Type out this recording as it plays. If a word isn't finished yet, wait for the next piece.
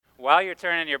While you're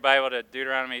turning your Bible to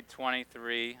Deuteronomy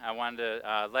 23, I wanted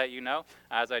to let you know,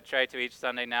 as I try to each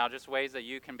Sunday now, just ways that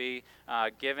you can be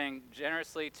giving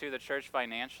generously to the church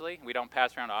financially. We don't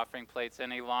pass around offering plates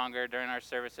any longer during our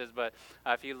services, but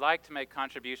if you'd like to make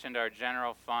contribution to our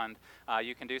general fund,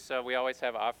 you can do so. We always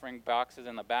have offering boxes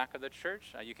in the back of the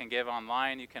church. You can give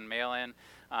online. You can mail in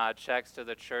checks to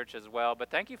the church as well.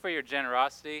 But thank you for your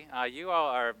generosity. You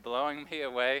all are blowing me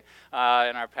away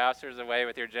and our pastors away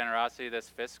with your generosity this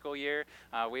fiscal year.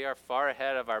 We are far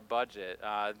ahead of our budget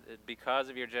because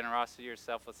of your generosity, your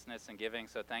selflessness, and giving.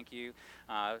 So thank you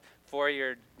for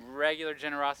your regular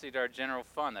generosity to our general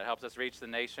fund that helps us reach the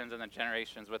nations and the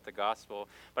generations with the gospel.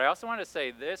 But I also want to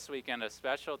say this weekend a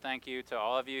special thank you to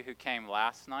all of you who came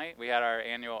last night. We had our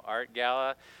annual art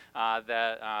gala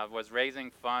that was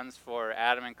raising funds for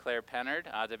Adam and Claire Pennard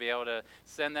to be able to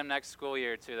send them next school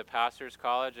year to the Pastors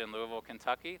College in Louisville,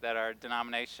 Kentucky, that our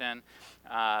denomination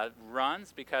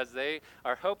runs, because they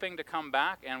are hoping to come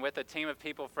back and with a team of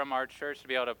people from our church to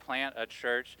be able to plant a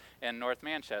church in North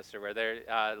Manchester, where they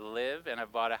live and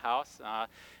have bought a house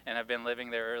and have been living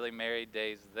their early married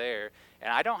days there.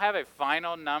 And I don't have a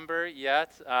final number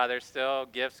yet. There's still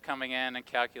gifts coming in and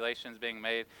calculations being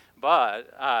made.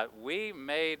 But we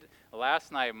made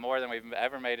last night more than we've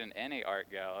ever made in any art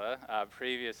gala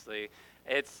previously.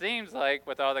 It seems like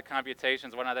with all the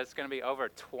computations, that's going to be over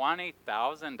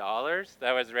 $20,000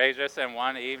 that was raised just in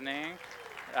one evening.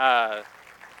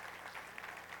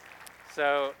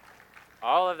 So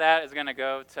all of that is going to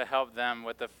go to help them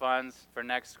with the funds for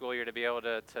next school year to be able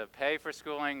to pay for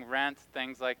schooling, rent,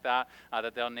 things like that,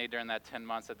 that they'll need during that 10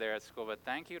 months that they're at school. But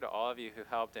thank you to all of you who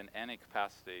helped in any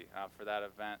capacity for that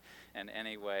event in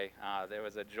any way. There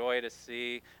was a joy to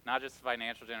see not just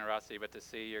financial generosity, but to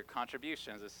see your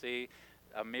contributions, to see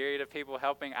a myriad of people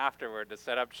helping afterward to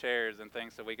set up chairs and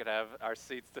things so we could have our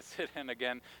seats to sit in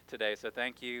again today. So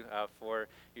thank you for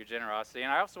your generosity.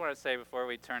 And I also want to say before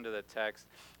we turn to the text,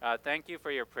 thank you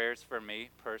for your prayers for me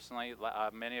personally.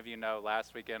 Many of you know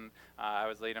last weekend I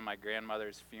was leading my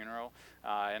grandmother's funeral,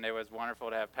 and it was wonderful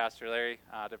to have Pastor Larry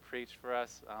to preach for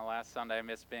us last Sunday. I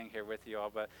missed being here with you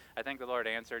all, but I think the Lord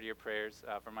answered your prayers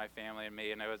for my family and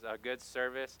me, and it was a good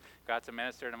service. Got to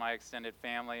minister to my extended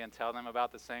family and tell them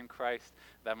about the same Christ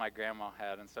that my grandma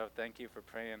had. And so thank you for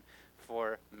praying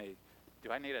for me. Do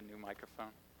I need a new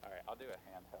microphone? All right, I'll do a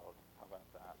handheld. How about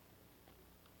that?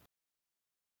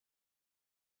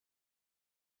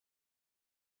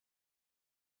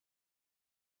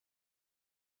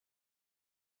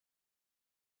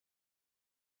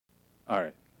 All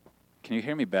right. Can you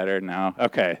hear me better now?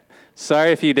 Okay.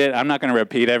 Sorry if you did. I'm not going to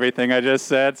repeat everything I just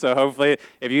said. So hopefully,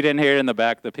 if you didn't hear it in the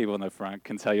back, the people in the front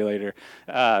can tell you later.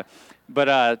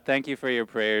 But thank you for your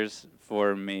prayers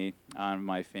for me and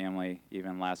my family,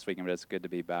 even last weekend. But it's good to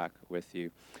be back with you.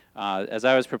 As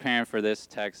I was preparing for this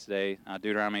text today,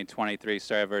 Deuteronomy 23,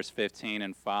 start at verse 15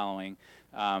 and following,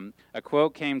 a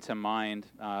quote came to mind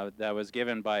that was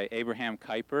given by Abraham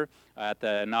Kuyper at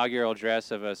the inaugural address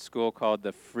of a school called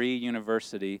the Free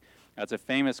University. That's a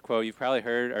famous quote. You've probably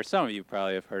heard, or some of you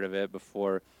probably have heard of it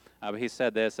before. But he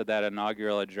said this at that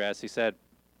inaugural address. He said,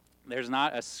 "There's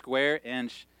not a square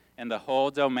inch in the whole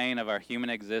domain of our human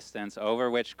existence over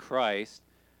which Christ,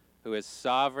 who is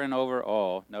sovereign over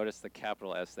all," notice the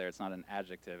capital S there, it's not an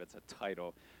adjective, it's a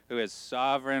title, "who is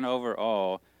sovereign over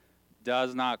all,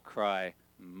 does not cry,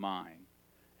 mine."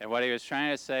 And what he was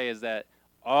trying to say is that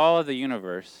all of the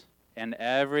universe and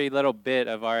every little bit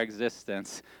of our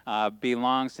existence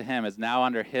belongs to him, is now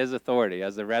under his authority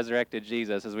as the resurrected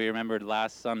Jesus, as we remembered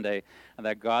last Sunday, and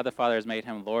that God the Father has made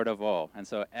him Lord of all. And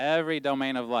so every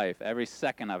domain of life, every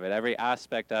second of it, every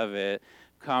aspect of it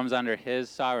comes under his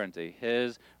sovereignty,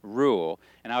 his rule.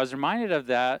 And I was reminded of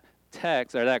that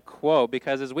text, or that quote,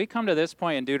 because as we come to this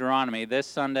point in Deuteronomy this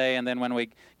Sunday, and then when we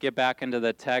get back into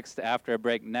the text after a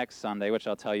break next Sunday, which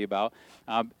I'll tell you about,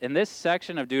 in this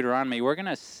section of Deuteronomy, we're going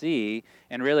to see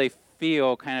and really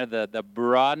feel kind of the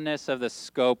broadness of the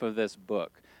scope of this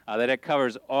book. That it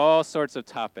covers all sorts of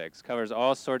topics, covers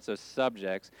all sorts of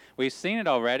subjects. We've seen it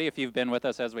already if you've been with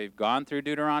us as we've gone through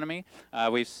Deuteronomy.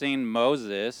 We've seen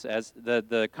Moses, as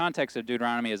the context of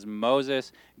Deuteronomy is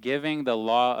Moses giving the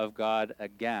law of God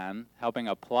again, helping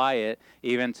apply it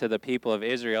even to the people of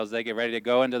Israel as they get ready to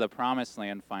go into the promised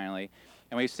land finally.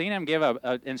 And we've seen him give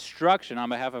a instruction on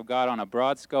behalf of God on a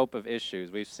broad scope of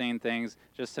issues. We've seen things,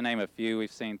 just to name a few,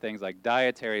 we've seen things like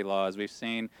dietary laws. We've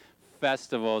seen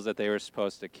festivals that they were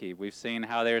supposed to keep. We've seen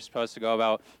how they were supposed to go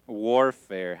about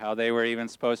warfare, how they were even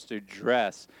supposed to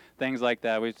dress, things like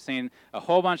that. We've seen a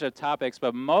whole bunch of topics,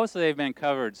 but mostly they've been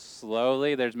covered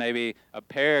slowly. There's maybe a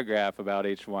paragraph about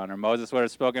each one, or Moses would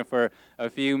have spoken for a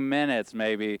few minutes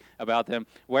maybe about them.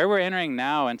 Where we're entering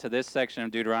now into this section of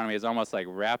Deuteronomy is almost like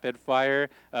rapid fire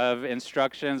of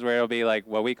instructions, where it'll be like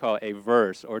what we call a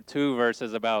verse or two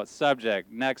verses about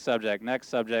subject, next subject, next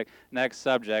subject, next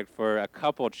subject for a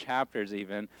couple chapters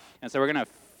even. And so we're going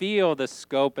to feel the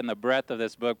scope and the breadth of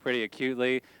this book pretty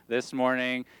acutely this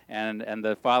morning and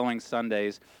the following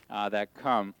Sundays that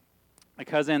come.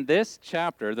 Because in this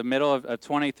chapter, the middle of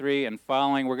 23 and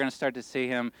following, we're going to start to see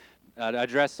him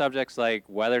address subjects like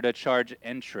whether to charge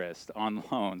interest on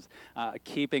loans,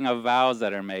 keeping of vows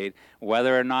that are made,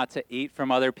 whether or not to eat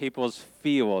from other people's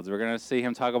fields. We're going to see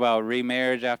him talk about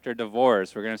remarriage after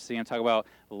divorce. We're going to see him talk about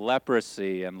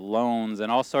leprosy and loans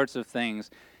and all sorts of things.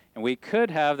 And we could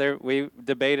have, we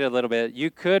debated a little bit, you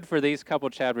could, for these couple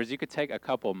chapters, you could take a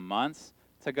couple months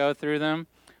to go through them,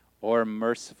 or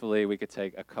mercifully, we could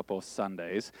take a couple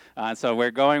Sundays. So we're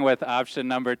going with option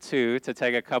number 2, to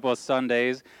take a couple of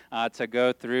Sundays to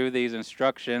go through these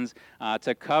instructions,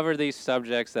 to cover these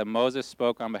subjects that Moses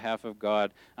spoke on behalf of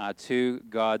God to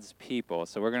God's people.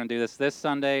 So we're going to do this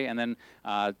Sunday, and then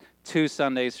 2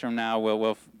 Sundays from now,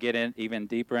 we'll get in even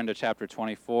deeper into chapter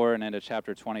 24 and into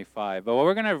chapter 25. But what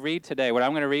we're going to read today, what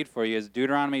I'm going to read for you is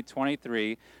Deuteronomy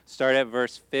 23, start at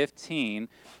verse 15,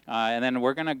 and then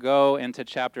we're going to go into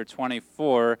chapter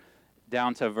 24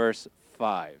 down to verse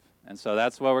 5. And so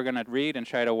that's what we're going to read and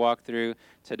try to walk through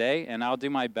today. And I'll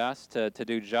do my best to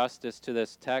do justice to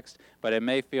this text, but it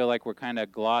may feel like we're kind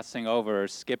of glossing over or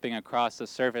skipping across the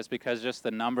surface because just the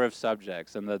number of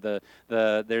subjects and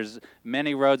there's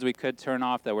many roads we could turn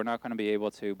off that we're not going to be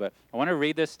able to. But I want to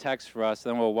read this text for us,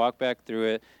 then we'll walk back through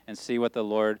it and see what the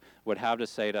Lord would have to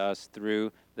say to us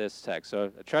through this text.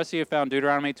 So I trust you found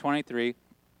Deuteronomy 23.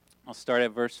 I'll start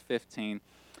at verse 15.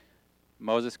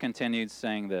 Moses continued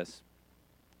saying this.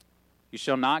 You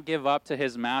shall not give up to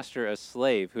his master a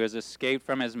slave who has escaped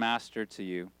from his master to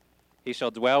you. He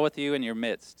shall dwell with you in your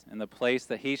midst, in the place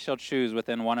that he shall choose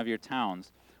within one of your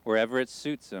towns, wherever it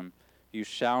suits him. You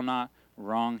shall not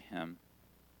wrong him.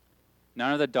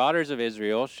 None of the daughters of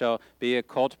Israel shall be a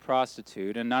cult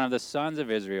prostitute, and none of the sons of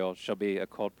Israel shall be a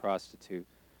cult prostitute.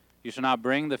 You shall not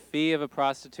bring the fee of a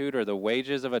prostitute or the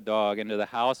wages of a dog into the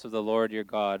house of the Lord your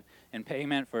God in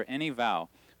payment for any vow.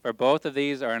 For both of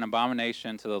these are an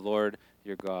abomination to the Lord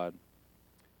your God.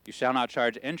 You shall not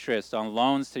charge interest on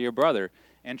loans to your brother,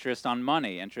 interest on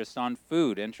money, interest on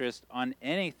food, interest on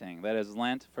anything that is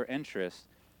lent for interest.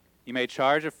 You may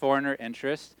charge a foreigner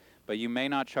interest, but you may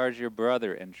not charge your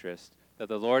brother interest, that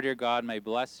the Lord your God may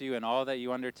bless you in all that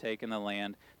you undertake in the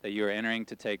land that you are entering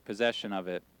to take possession of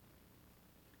it.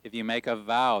 If you make a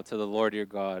vow to the Lord your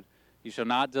God, you shall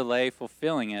not delay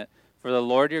fulfilling it, for the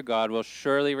Lord your God will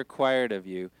surely require it of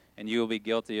you, and you will be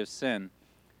guilty of sin.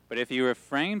 But if you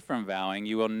refrain from vowing,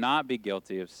 you will not be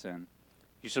guilty of sin.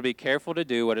 You shall be careful to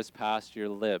do what is past your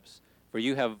lips, for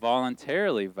you have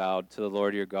voluntarily vowed to the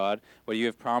Lord your God what you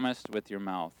have promised with your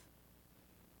mouth.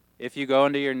 If you go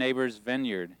into your neighbor's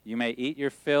vineyard, you may eat your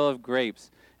fill of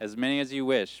grapes, as many as you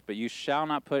wish, but you shall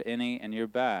not put any in your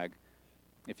bag.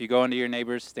 If you go into your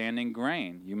neighbor's standing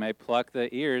grain, you may pluck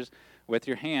the ears with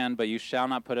your hand, but you shall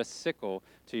not put a sickle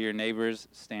to your neighbor's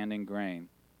standing grain.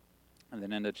 And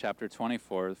then into chapter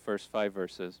 24, the first 5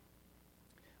 verses.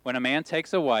 When a man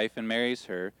takes a wife and marries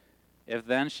her, if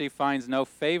then she finds no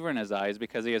favor in his eyes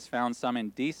because he has found some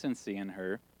indecency in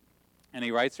her, and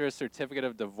he writes her a certificate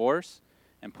of divorce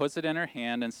and puts it in her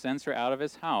hand and sends her out of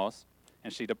his house,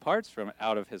 and she departs from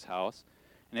out of his house,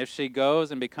 and if she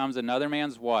goes and becomes another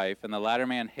man's wife, and the latter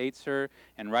man hates her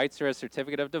and writes her a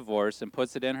certificate of divorce and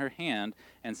puts it in her hand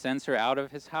and sends her out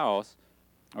of his house,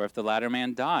 or if the latter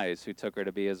man dies who took her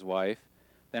to be his wife,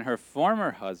 then her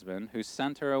former husband who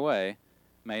sent her away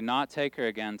may not take her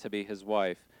again to be his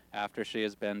wife after she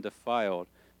has been defiled,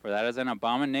 for that is an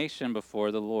abomination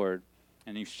before the Lord.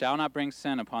 And you shall not bring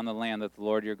sin upon the land that the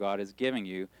Lord your God is giving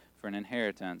you for an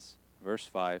inheritance. Verse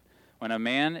 5. When a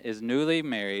man is newly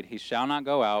married, he shall not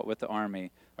go out with the army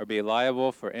or be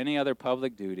liable for any other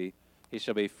public duty. He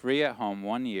shall be free at home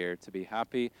 1 year to be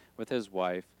happy with his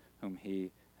wife whom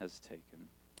he has taken.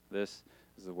 This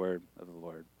is the word of the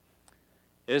Lord.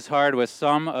 It is hard with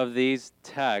some of these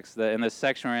texts that in this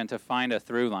section we're in to find a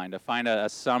through line, to find a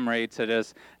summary to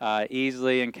just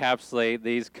easily encapsulate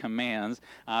these commands.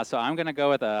 So I'm going to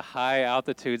go with a high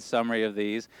altitude summary of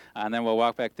these, and then we'll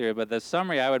walk back through it. But the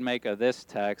summary I would make of this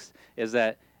text is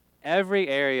that every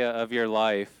area of your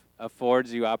life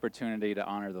affords you opportunity to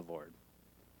honor the Lord.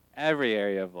 every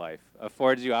area of life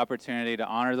affords you opportunity to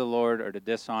honor the Lord or to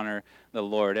dishonor the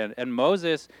Lord. And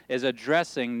Moses is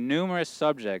addressing numerous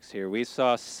subjects here. We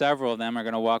saw several of them. We're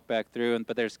going to walk back through,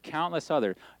 but there's countless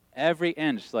others. Every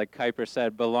inch, like Kuiper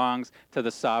said, belongs to the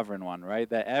sovereign one, right?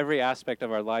 That every aspect of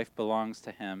our life belongs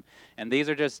to him. And these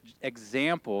are just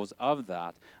examples of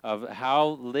that, of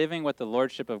how living with the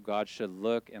lordship of God should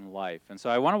look in life. And so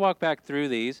I want to walk back through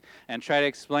these and try to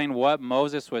explain what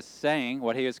Moses was saying,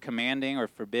 what he was commanding or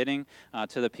forbidding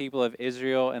to the people of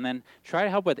Israel, and then try to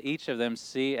help with each of them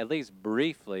see, at least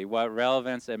briefly, what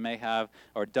relevance it may have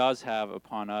or does have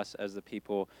upon us as the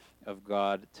people of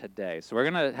God today. So we're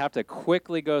going to have to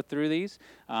quickly go through these,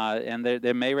 and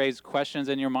they may raise questions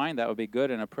in your mind. That would be good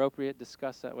and appropriate.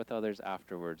 Discuss that with others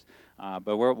afterwards.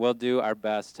 But we'll do our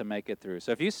best to make it through.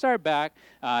 So if you start back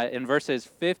in verses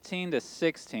 15 to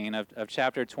 16 of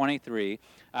chapter 23,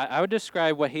 I would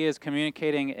describe what he is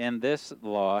communicating in this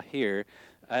law here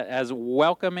as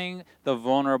welcoming the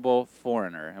vulnerable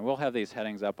foreigner. And we'll have these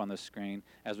headings up on the screen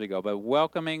as we go. But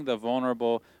welcoming the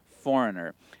vulnerable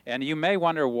foreigner. And you may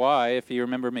wonder why, if you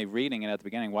remember me reading it at the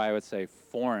beginning, why I would say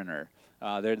foreigner.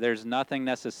 There's nothing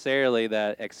necessarily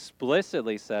that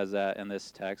explicitly says that in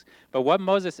this text. But what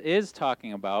Moses is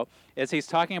talking about is he's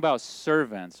talking about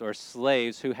servants or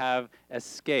slaves who have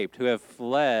escaped, who have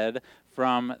fled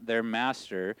from their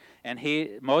master. And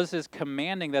Moses is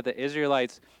commanding that the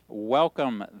Israelites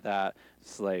welcome that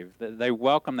slave, that they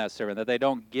welcome that servant, that they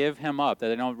don't give him up, that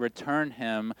they don't return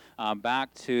him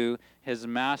back to his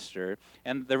master.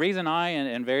 And the reason I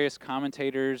and various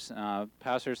commentators,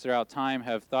 pastors throughout time,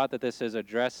 have thought that this is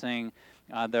addressing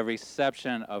the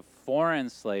reception of foreign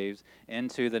slaves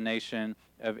into the nation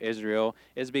of Israel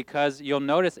is because you'll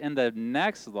notice in the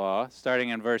next law, starting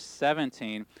in verse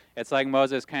 17, it's like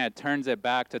Moses kind of turns it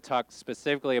back to talk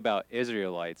specifically about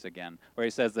Israelites again, where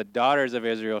he says, the daughters of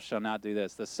Israel shall not do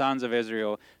this, the sons of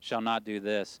Israel shall not do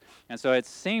this. And so it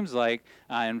seems like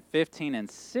in 15 and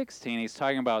 16, he's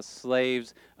talking about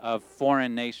slaves of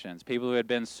foreign nations, people who had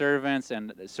been servants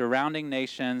in surrounding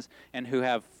nations and who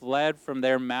have fled from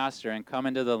their master and come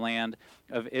into the land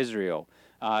of Israel.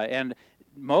 And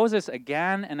Moses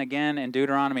again and again in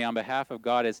Deuteronomy on behalf of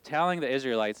God is telling the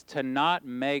Israelites to not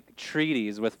make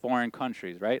treaties with foreign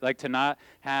countries, right? Like to not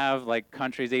have, like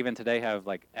countries even today have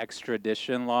like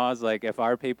extradition laws. Like if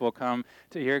our people come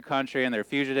to your country and they're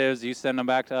fugitives, you send them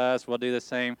back to us, we'll do the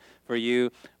same for you.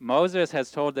 Moses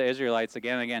has told the Israelites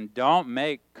again and again, don't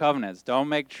make covenants, don't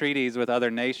make treaties with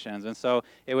other nations. And so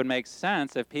it would make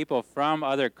sense if people from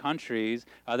other countries,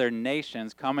 other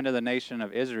nations come into the nation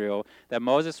of Israel, that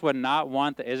Moses would not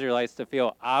want the Israelites to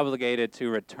feel obligated to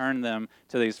return them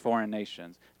to these foreign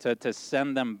nations, to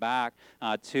send them back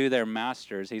to their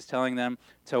masters. He's telling them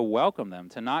to welcome them,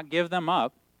 to not give them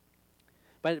up.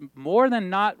 But more than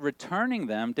not returning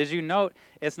them, did you note,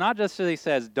 it's not just that he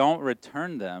says, don't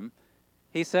return them.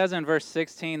 He says in verse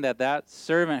 16 that that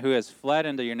servant who has fled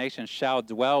into your nation shall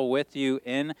dwell with you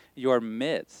in your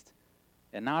midst.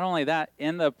 And not only that,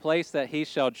 in the place that he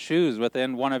shall choose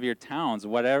within one of your towns,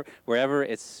 wherever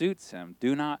it suits him.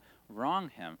 Do not wrong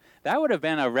him. That would have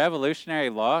been a revolutionary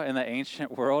law in the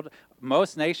ancient world.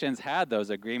 Most nations had those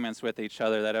agreements with each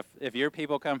other that if your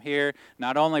people come here,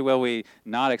 not only will we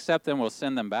not accept them, we'll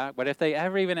send them back, but if they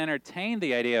ever even entertained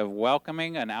the idea of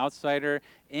welcoming an outsider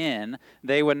in,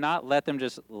 they would not let them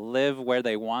just live where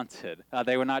they wanted.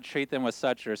 They would not treat them with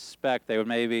such respect. They would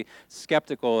maybe be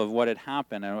skeptical of what had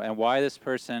happened and why this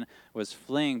person was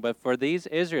fleeing. But for these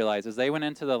Israelites, as they went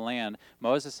into the land,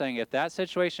 Moses is saying, if that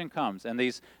situation comes and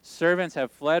these servants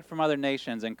have fled from other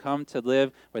nations and come to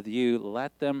live with you,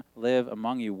 let them live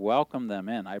among you. Welcome them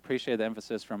in. I appreciate the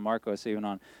emphasis from Marcos even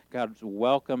on God's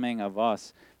welcoming of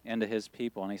us into his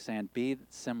people. And he's saying, be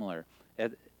similar.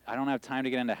 I don't have time to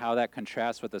get into how that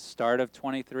contrasts with the start of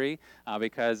 23,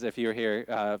 because if you were here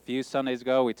a few Sundays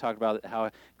ago, we talked about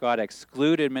how God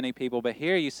excluded many people, but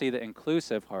here you see the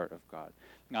inclusive heart of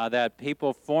God, that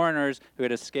people, foreigners who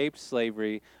had escaped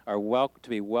slavery, are to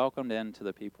be welcomed into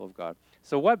the people of God.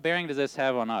 So what bearing does this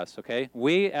have on us, okay?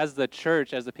 We as the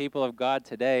church, as the people of God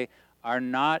today, are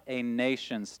not a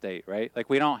nation state, right? Like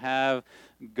we don't have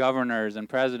governors and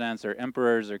presidents or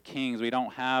emperors or kings. We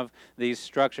don't have these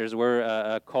structures. We're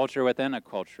a culture within a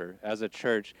culture as a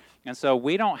church. And so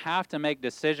we don't have to make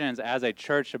decisions as a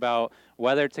church about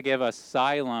whether to give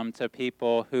asylum to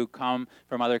people who come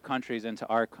from other countries into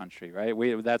our country, right?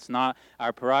 That's not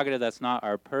our prerogative. That's not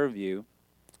our purview.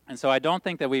 And so I don't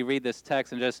think that we read this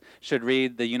text and just should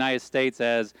read the United States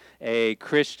as a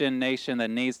Christian nation that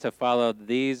needs to follow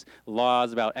these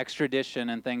laws about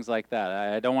extradition and things like that.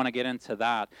 I don't want to get into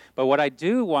that. But what I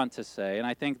do want to say, and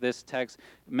I think this text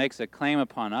makes a claim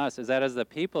upon us, is that as the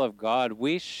people of God,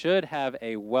 we should have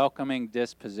a welcoming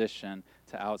disposition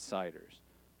to outsiders.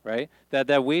 Right?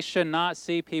 That we should not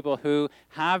see people who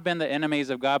have been the enemies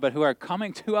of God, but who are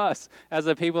coming to us as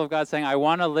the people of God saying, I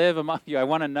want to live among you. I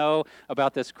want to know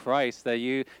about this Christ that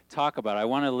you talk about. I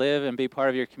want to live and be part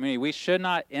of your community. We should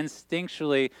not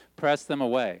instinctually press them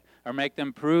away or make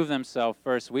them prove themselves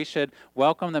first. We should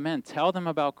welcome them in, tell them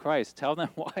about Christ, tell them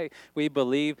why we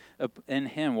believe in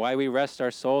him, why we rest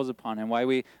our souls upon him, why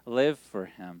we live for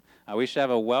him. We should have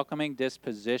a welcoming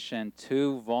disposition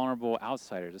to vulnerable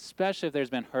outsiders, especially if there's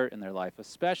been hurt in their life,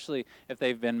 especially if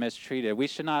they've been mistreated. We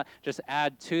should not just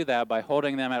add to that by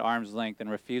holding them at arm's length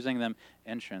and refusing them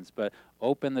entrance, but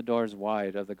open the doors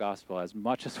wide of the gospel as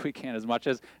much as we can, as much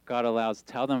as God allows.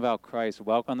 Tell them about Christ.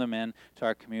 Welcome them in to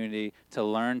our community to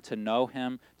learn to know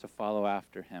him, to follow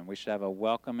after him. We should have a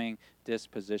welcoming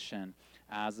disposition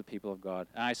as the people of God.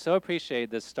 And I so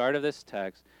appreciate the start of this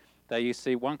text that you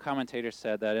see. One commentator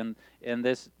said that in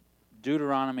this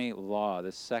Deuteronomy law,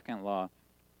 this second law,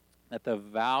 that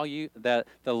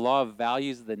the law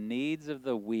values the needs of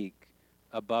the weak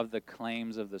above the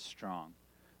claims of the strong.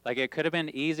 Like, it could have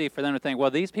been easy for them to think, well,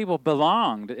 these people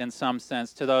belonged in some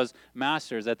sense to those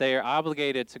masters, that they are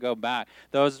obligated to go back.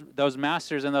 Those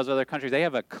masters in those other countries, they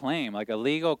have a claim, like a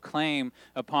legal claim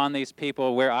upon these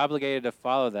people. We're obligated to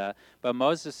follow that. But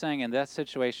Moses is saying in that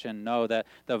situation, no, that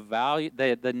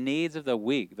the needs of the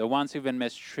weak, the ones who've been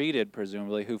mistreated,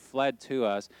 presumably, who fled to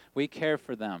us, we care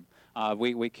for them.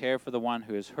 We care for the one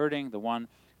who is hurting, the one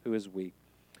who is weak.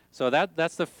 So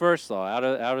that's the first law out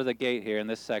of the gate here in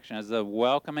this section, is the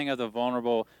welcoming of the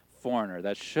vulnerable foreigner.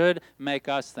 That should make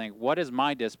us think, what is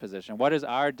my disposition? What is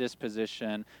our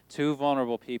disposition to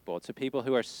vulnerable people, to people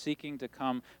who are seeking to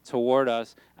come toward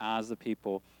us as the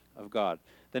people of God?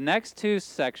 The next two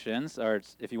sections, or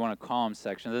if you want to call them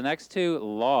sections, the next two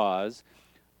laws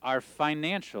are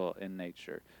financial in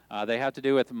nature. They have to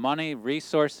do with money,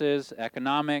 resources,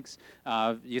 economics.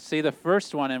 You see the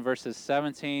first one in verses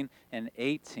 17 and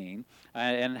 18.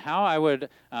 And how I would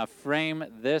frame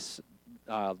this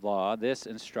law, this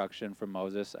instruction from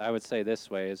Moses, I would say this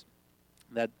way, is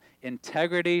that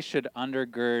integrity should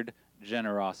undergird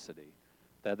generosity.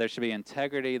 That there should be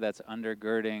integrity that's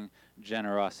undergirding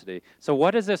generosity. So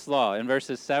what is this law in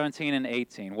verses 17 and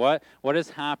 18? What is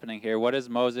happening here? What is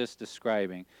Moses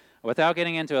describing? Without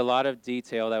getting into a lot of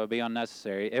detail that would be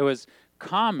unnecessary, it was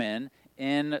common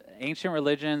in ancient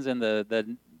religions and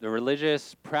the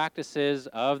religious practices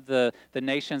of the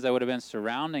nations that would have been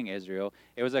surrounding Israel.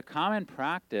 It was a common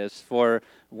practice for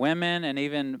women and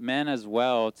even men as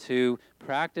well to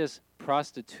practice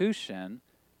prostitution,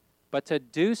 but to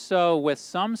do so with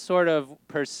some sort of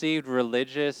perceived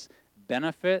religious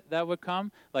benefit that would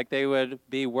come, like they would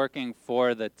be working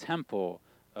for the temple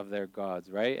of their gods,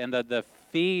 right? And the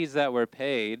fees that were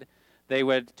paid, they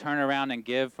would turn around and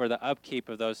give for the upkeep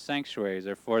of those sanctuaries,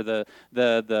 or for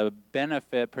the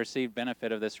benefit, perceived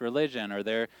benefit of this religion or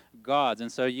their gods. And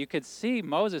so you could see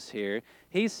Moses here.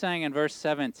 He's saying in verse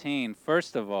 17,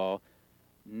 first of all,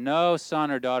 no son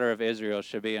or daughter of Israel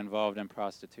should be involved in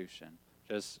prostitution.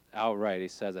 Just outright, he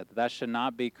says that. That should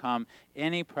not become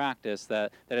any practice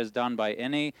that is done by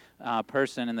any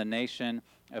person in the nation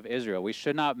of Israel. We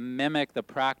should not mimic the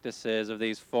practices of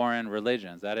these foreign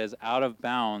religions. That is out of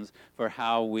bounds for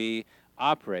how we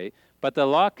operate. But the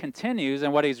law continues,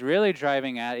 and what he's really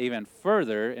driving at even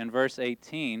further in verse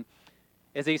 18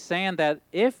 is he's saying that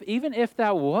even if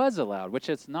that was allowed, which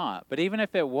it's not, but even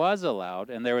if it was allowed,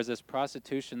 and there was this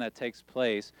prostitution that takes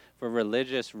place for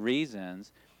religious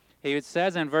reasons, he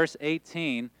says in verse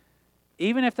 18,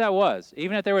 even if there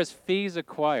was fees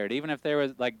acquired, even if there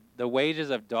was, like, the wages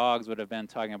of dogs would have been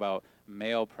talking about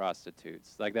male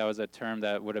prostitutes, like that was a term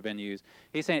that would have been used.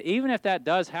 He's saying even if that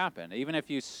does happen, even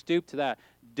if you stoop to that,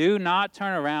 do not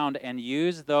turn around and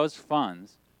use those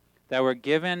funds that were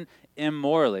given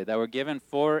immorally, that were given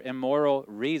for immoral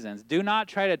reasons. Do not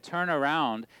try to turn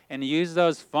around and use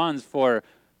those funds for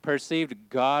perceived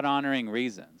God-honoring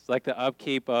reasons, like the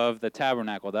upkeep of the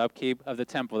tabernacle, the upkeep of the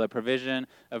temple, the provision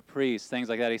of priests, things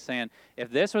like that. He's saying, if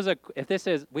this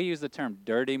is, we use the term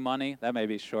dirty money, that may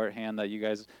be shorthand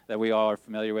that we all are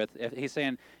familiar with. He's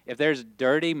saying, if there's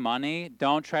dirty money,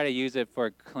 don't try to use it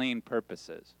for clean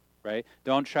purposes. right?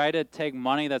 Don't try to take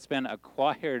money that's been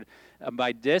acquired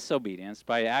by disobedience,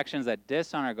 by actions that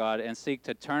dishonor God, and seek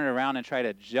to turn it around and try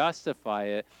to justify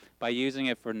it by using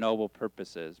it for noble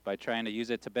purposes, by trying to use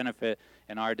it to benefit,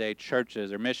 in our day,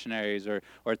 churches or missionaries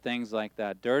or things like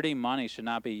that. Dirty money should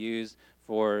not be used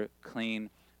for clean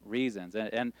reasons.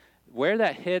 And where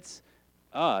that hits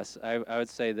us, I would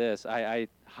say this, I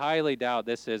highly doubt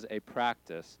this is a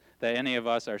practice that any of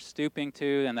us are stooping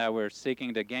to, and that we're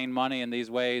seeking to gain money in these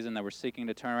ways, and that we're seeking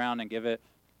to turn around and give it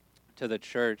to the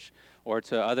church or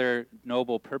to other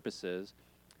noble purposes.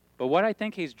 But what I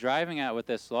think he's driving at with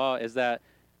this law is that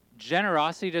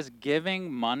generosity, just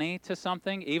giving money to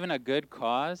something, even a good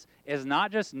cause, is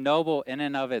not just noble in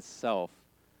and of itself.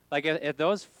 Like if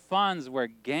those funds were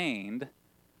gained,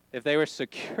 if they were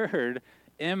secured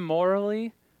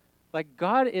immorally, like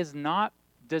God is not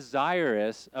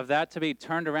desirous of that to be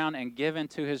turned around and given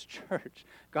to his church.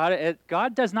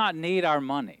 God does not need our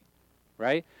money,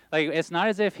 right? Like it's not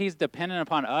as if he's dependent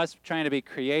upon us trying to be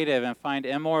creative and find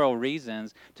immoral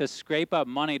reasons to scrape up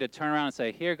money to turn around and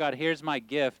say, here, God, here's my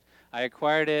gift. I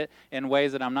acquired it in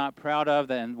ways that I'm not proud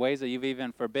of, in ways that you've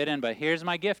even forbidden, but here's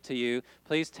my gift to you.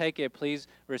 Please take it. Please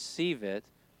receive it.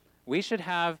 We should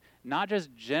have not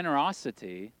just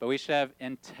generosity, but we should have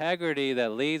integrity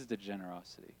that leads to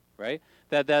generosity, right?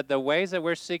 That the ways that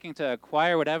we're seeking to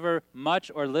acquire whatever much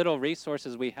or little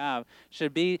resources we have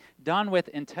should be done with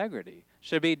integrity,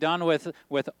 should be done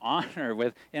with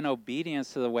honor, in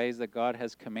obedience to the ways that God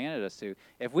has commanded us to.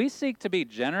 If we seek to be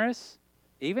generous,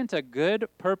 even to good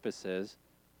purposes,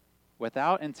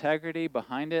 without integrity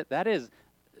behind it, that is,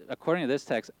 according to this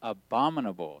text,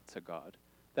 abominable to God.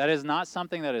 That is not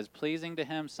something that is pleasing to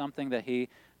him, something that he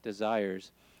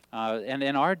desires. And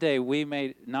in our day, we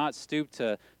may not stoop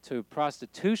to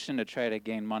prostitution to try to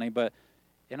gain money, but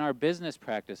in our business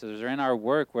practices or in our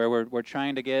work where we're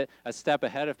trying to get a step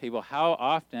ahead of people, how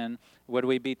often would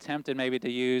we be tempted maybe to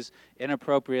use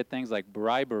inappropriate things like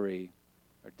bribery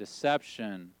or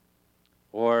deception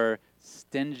or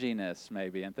stinginess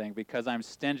maybe, and think because I'm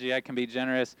stingy, I can be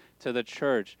generous to the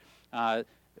church.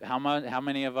 How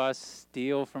many of us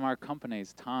steal from our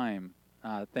companies time?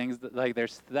 Things like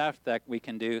there's theft that we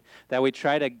can do that we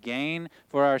try to gain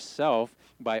for ourselves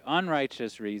by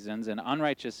unrighteous reasons and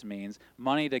unrighteous means,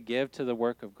 money to give to the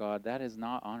work of God. That is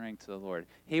not honoring to the Lord.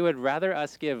 He would rather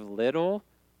us give little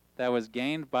that was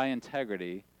gained by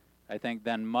integrity, I think,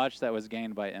 than much that was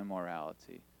gained by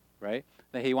immorality, right?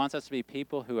 That he wants us to be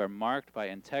people who are marked by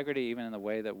integrity even in the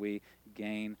way that we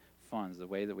gain funds, the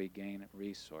way that we gain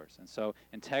resource. And so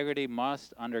integrity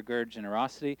must undergird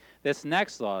generosity. This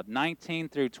next law, 19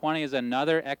 through 20, is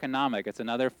another economic. It's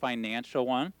another financial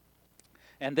one.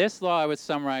 And this law I would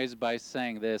summarize by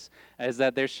saying this, is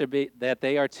that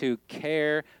they are to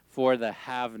care for the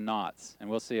have-nots. And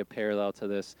we'll see a parallel to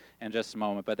this in just a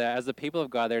moment. But that as the people of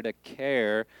God, they're to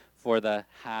care for the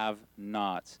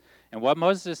have-nots. And what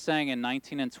Moses is saying in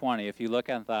 19 and 20, if you look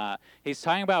at that, he's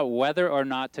talking about whether or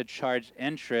not to charge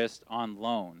interest on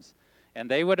loans. And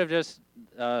they would have just,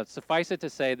 suffice it to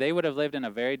say, they would have lived in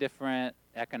a very different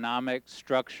economic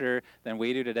structure than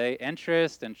we do today.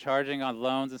 Interest and charging on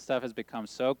loans and stuff has become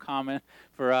so common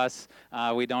for us,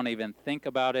 we don't even think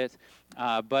about it.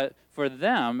 But for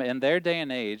them, in their day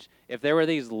and age, if there were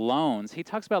these loans, he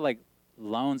talks about like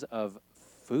loans of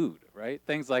food, right?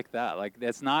 Things like that. Like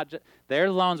it's not their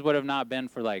loans would have not been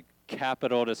for like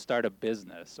capital to start a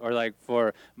business or like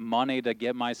for money to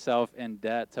get myself in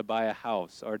debt to buy a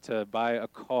house or to buy a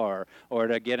car or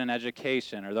to get an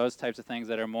education or those types of things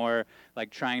that are more like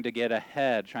trying to get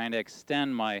ahead, trying to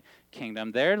extend my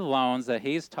kingdom. Their loans that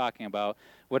he's talking about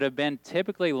would have been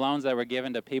typically loans that were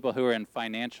given to people who were in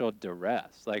financial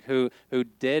duress, like who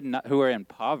were in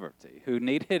poverty, who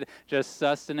needed just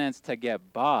sustenance to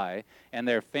get by, and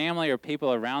their family or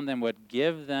people around them would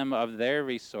give them of their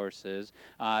resources.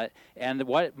 And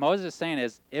what Moses is saying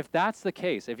is, if that's the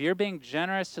case, if you're being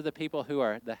generous to the people who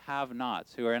are the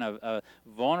have-nots, who are in a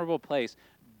vulnerable place,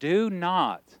 do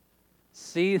not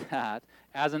see that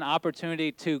as an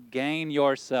opportunity to gain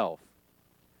yourself.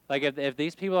 Like if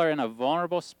these people are in a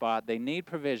vulnerable spot, they need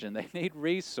provision, they need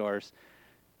resource,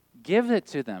 give it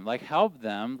to them, like help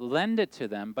them, lend it to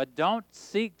them, but don't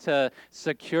seek to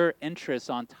secure interest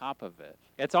on top of it.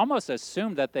 It's almost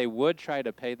assumed that they would try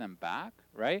to pay them back,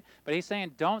 right? But he's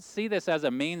saying don't see this as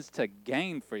a means to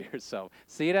gain for yourself.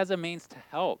 See it as a means to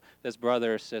help this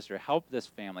brother or sister, help this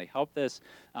family, help this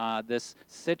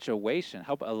situation,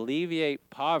 help alleviate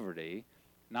poverty,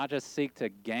 not just seek to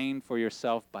gain for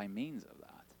yourself by means of that.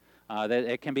 That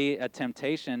it can be a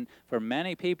temptation for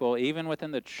many people, even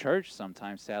within the church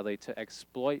sometimes, sadly, to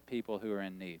exploit people who are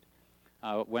in need.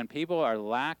 When people are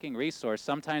lacking resource,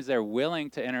 sometimes they're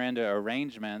willing to enter into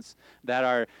arrangements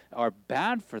that are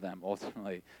bad for them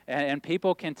ultimately. And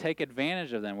people can take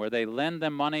advantage of them where they lend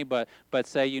them money but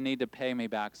say you need to pay me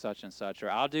back such and such,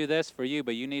 or I'll do this for you,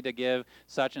 but you need to give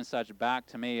such and such back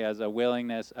to me as a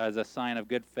willingness, as a sign of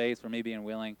good faith for me being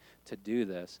willing to do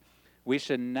this. We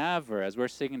should never, as we're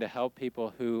seeking to help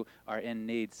people who are in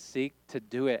need, seek to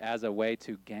do it as a way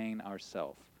to gain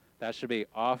ourselves. That should be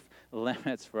off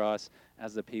limits for us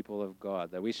as the people of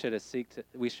God. That we should seek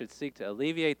to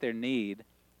alleviate their need,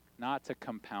 not to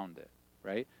compound it,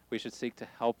 right? We should seek to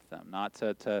help them, not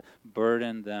to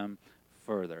burden them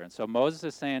further. And so Moses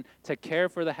is saying to care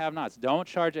for the have-nots. Don't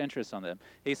charge interest on them.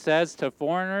 He says to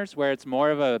foreigners, where it's more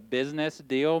of a business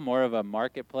deal, more of a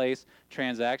marketplace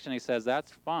transaction, he says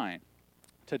that's fine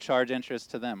to charge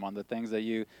interest to them on the things that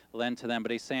you lend to them.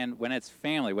 But he's saying when it's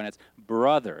family, when it's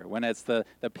brother, when it's the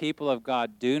people of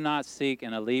God, do not seek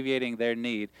in alleviating their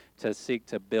need to seek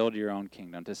to build your own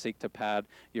kingdom, to seek to pad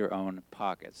your own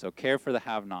pockets. So care for the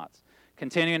have-nots.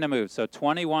 Continuing to move. So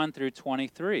 21 through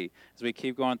 23, as we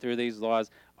keep going through these laws,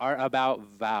 are about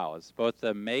vows, both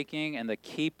the making and the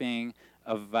keeping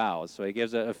of vows. So he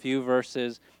gives a few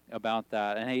verses about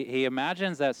that. And he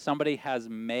imagines that somebody has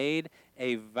made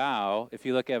a vow. If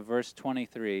you look at verse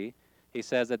 23, he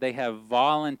says that they have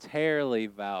voluntarily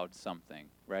vowed something,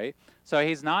 right? So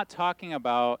he's not talking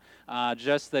about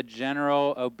just the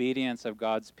general obedience of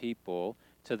God's people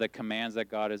to the commands that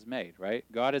God has made, right?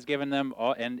 God has given them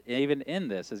all, and even in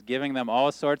this, is giving them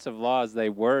all sorts of laws they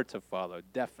were to follow,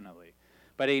 definitely.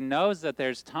 But he knows that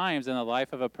there's times in the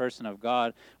life of a person of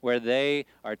God where they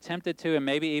are tempted to and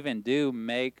maybe even do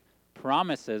make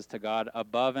promises to God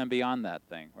above and beyond that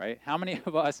thing, right? How many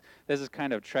of us, this is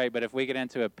kind of trite, but if we get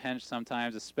into a pinch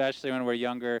sometimes, especially when we're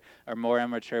younger or more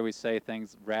immature, we say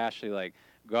things rashly like,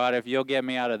 God, if you'll get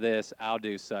me out of this, I'll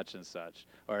do such and such.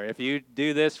 Or if you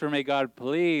do this for me, God,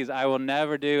 please, I will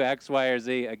never do X, Y, or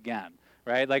Z again,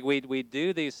 right? Like we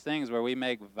do these things where we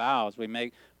make vows, we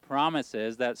make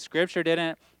promises that Scripture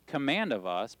didn't command of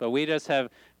us, but we just have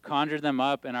conjured them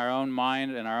up in our own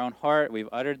mind, in our own heart. We've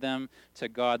uttered them to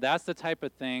God. That's the type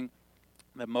of thing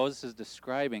that Moses is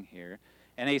describing here.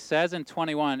 And he says in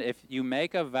 21, if you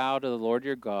make a vow to the Lord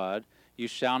your God, you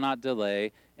shall not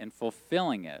delay in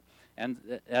fulfilling it.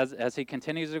 And as he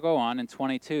continues to go on in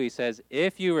 22, he says,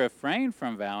 if you refrain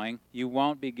from vowing, you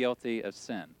won't be guilty of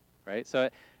sin, right? So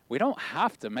we don't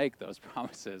have to make those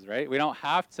promises, right? We don't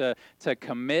have to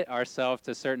commit ourselves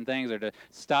to certain things or to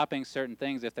stopping certain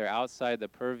things if they're outside the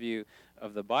purview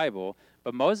of the Bible.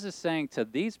 But Moses is saying to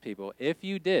these people, if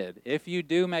you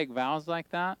do make vows like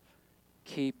that,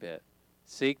 keep it.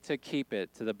 Seek to keep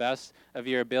it to the best of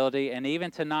your ability and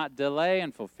even to not delay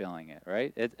in fulfilling it,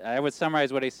 right? I would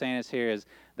summarize what he's saying is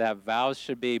that vows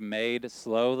should be made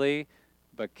slowly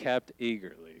but kept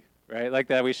eagerly, right? Like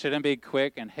that we shouldn't be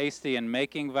quick and hasty in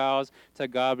making vows to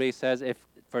God, but he says if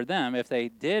they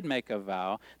did make a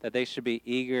vow, that they should be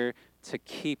eager to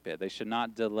keep it. They should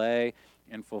not delay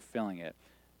in fulfilling it.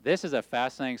 This is a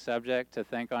fascinating subject to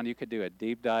think on. You could do a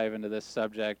deep dive into this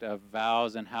subject of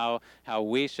vows and how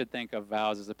we should think of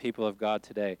vows as the people of God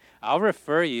today. I'll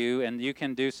refer you, and you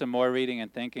can do some more reading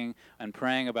and thinking and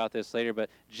praying about this later,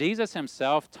 but Jesus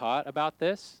himself taught about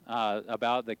this,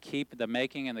 about the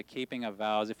making and the keeping of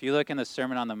vows. If you look in the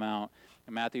Sermon on the Mount,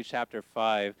 in Matthew chapter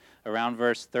 5, around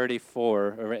verse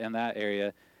 34, or in that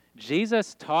area,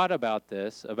 Jesus taught about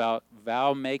this, about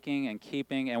vow making and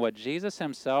keeping, and what Jesus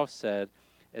himself said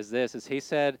is he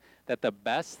said that the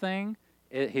best thing,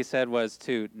 he said, was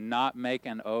to not make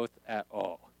an oath at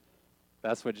all.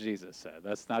 That's what Jesus said.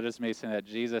 That's not just me saying that.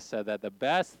 Jesus said that the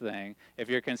best thing, if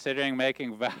you're considering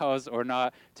making vows or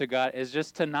not to God, is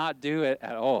just to not do it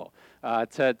at all.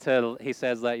 He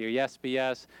says, let your yes be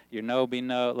yes, your no be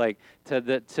no. Like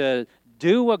to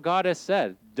do what God has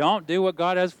said. Don't do what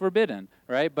God has forbidden,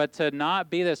 right? But to not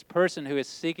be this person who is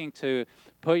seeking to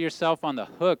put yourself on the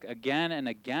hook again and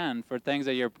again for things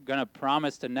that you're going to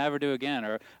promise to never do again,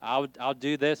 or I'll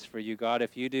do this for you, God,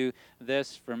 if you do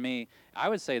this for me. I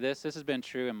would say this has been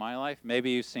true in my life. Maybe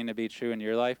you've seen it be true in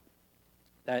your life.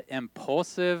 That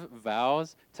impulsive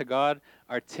vows to God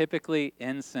are typically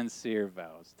insincere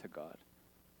vows to God.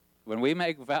 When we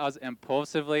make vows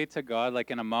impulsively to God,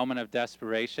 like in a moment of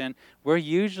desperation, we're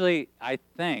usually, I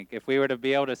think, if we were to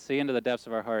be able to see into the depths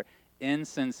of our heart,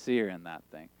 insincere in that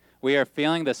thing. We are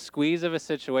feeling the squeeze of a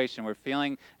situation. We're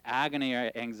feeling agony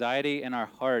or anxiety in our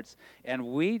hearts, and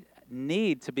we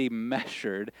need to be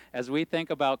measured as we think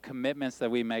about commitments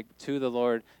that we make to the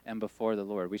Lord and before the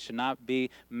Lord. We should not be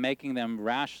making them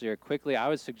rashly or quickly. I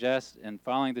would suggest, in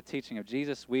following the teaching of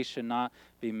Jesus, we should not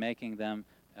be making them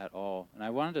at all. And I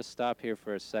wanted to stop here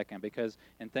for a second because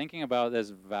in thinking about this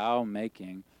vow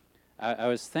making, I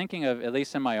was thinking of, at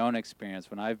least in my own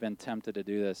experience, when I've been tempted to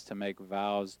do this, to make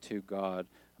vows to God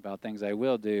about things I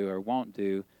will do or won't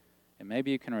do, and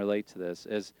maybe you can relate to this,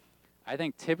 is I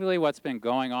think typically what's been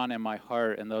going on in my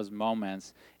heart in those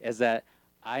moments is that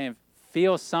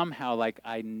feel somehow like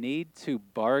I need to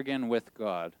bargain with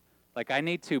God. Like I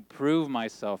need to prove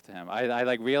myself to him. I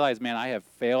like realize, man, I have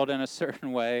failed in a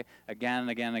certain way again and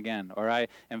again and again. Or I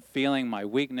am feeling my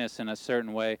weakness in a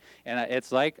certain way. And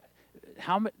it's like,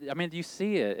 do you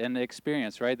see it in the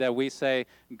experience, right? That we say,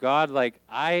 God, like,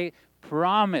 I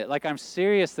promise, like I'm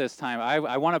serious this time.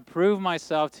 I want to prove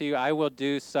myself to you. I will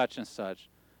do such and such.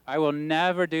 I will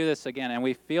never do this again. And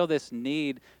we feel this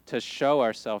need to show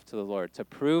ourselves to the Lord, to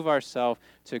prove ourselves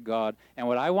to God. And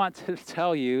what I want to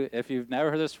tell you, if you've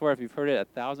never heard this before, if you've heard it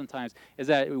 1,000 times, is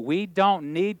that we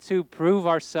don't need to prove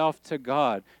ourselves to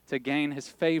God to gain his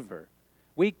favor.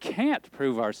 We can't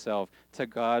prove ourselves to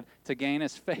God to gain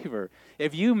his favor.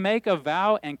 If you make a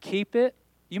vow and keep it,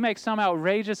 you make some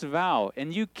outrageous vow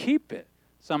and you keep it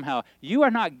somehow, you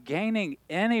are not gaining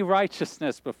any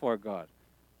righteousness before God.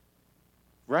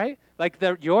 Right? Like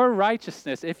your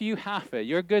righteousness, if you have it,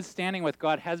 your good standing with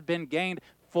God has been gained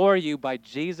for you by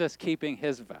Jesus keeping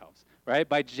his vows, right?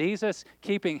 By Jesus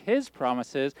keeping his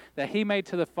promises that he made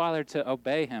to the Father to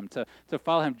obey him, to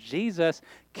follow him. Jesus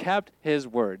kept his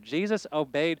word. Jesus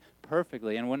obeyed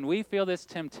perfectly. And when we feel this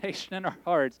temptation in our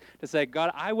hearts to say,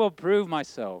 God, I will prove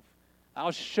myself.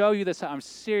 I'll show you this. I'm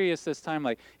serious this time.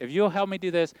 Like, if you'll help me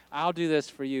do this, I'll do this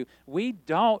for you. We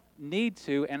don't need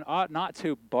to and ought not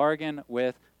to bargain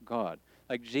with God.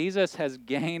 Like, Jesus has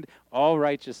gained all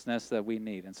righteousness that we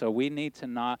need. And so we need to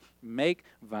not make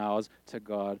vows to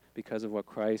God because of what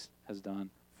Christ has done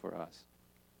for us.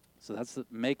 So that's the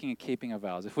making and keeping of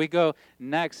vows. If we go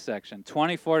next section,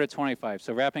 24 to 25,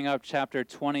 so wrapping up chapter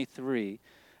 23,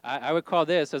 I would call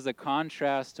this as a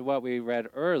contrast to what we read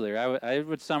earlier. I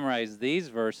would summarize these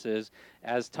verses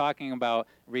as talking about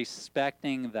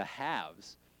respecting the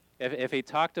haves. If he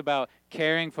talked about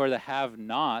caring for the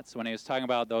have-nots when he was talking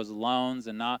about those loans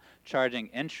and not charging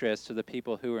interest to the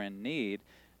people who are in need,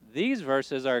 these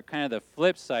verses are kind of the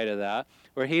flip side of that,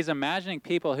 where he's imagining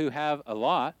people who have a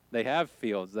lot. They have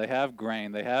fields, they have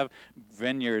grain, they have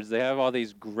vineyards, they have all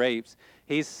these grapes.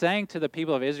 He's saying to the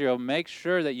people of Israel, make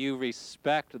sure that you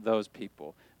respect those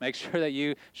people. Make sure that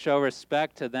you show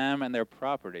respect to them and their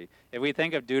property. If we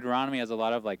think of Deuteronomy as a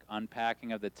lot of like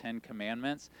unpacking of the 10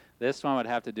 Commandments, this one would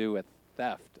have to do with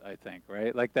theft, I think,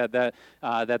 right? Like that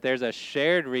there's a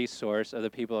shared resource of the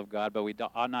people of God, but we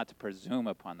ought not to presume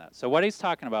upon that. So what he's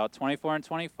talking about, 24 and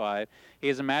 25,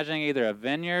 he's imagining either a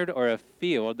vineyard or a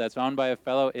field that's owned by a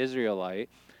fellow Israelite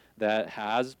that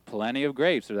has plenty of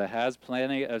grapes or that has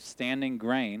plenty of standing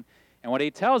grain. And what he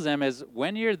tells them is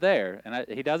when you're there, and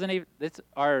he doesn't even,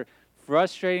 are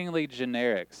frustratingly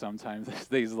generic sometimes,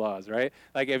 these laws, right?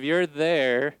 Like if you're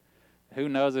there, who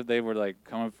knows if they were like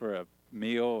coming for a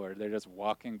meal or they're just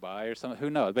walking by or something, who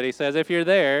knows? But he says if you're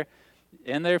there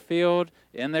in their field,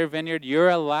 in their vineyard, you're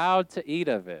allowed to eat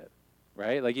of it,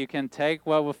 right? Like you can take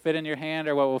what will fit in your hand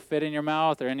or what will fit in your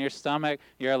mouth or in your stomach.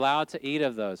 You're allowed to eat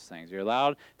of those things. You're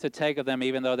allowed to take of them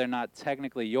even though they're not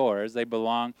technically yours. They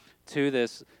belong to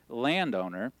this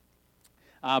landowner.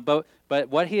 But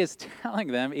what he is telling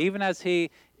them, even as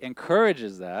he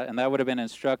encourages that, and that would have been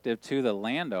instructive to the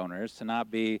landowners to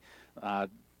not be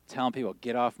telling people,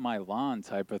 get off my lawn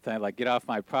type of thing, like get off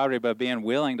my property, but being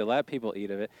willing to let people eat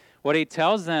of it. What he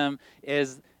tells them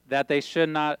is that they should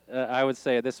not, I would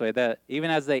say it this way, that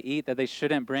even as they eat, that they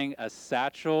shouldn't bring a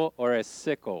satchel or a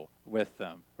sickle with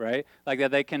them, right? Like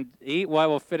that they can eat what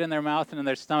will fit in their mouth and in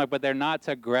their stomach, but they're not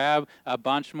to grab a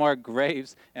bunch more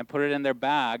grapes and put it in their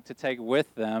bag to take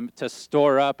with them to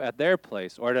store up at their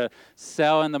place or to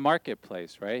sell in the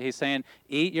marketplace, right? He's saying,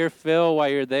 eat your fill while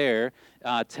you're there.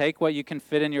 Take what you can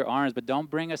fit in your arms, but don't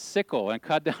bring a sickle and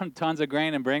cut down tons of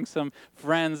grain and bring some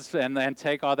friends and then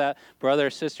take all that brother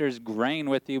or sister's grain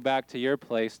with you back to your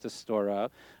place to store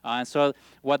up. And so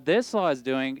what this law is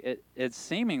doing, it's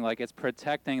seeming like it's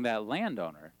protecting that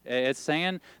landowner. It's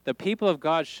saying the people of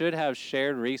God should have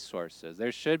shared resources.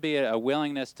 There should be a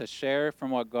willingness to share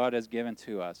from what God has given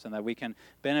to us and that we can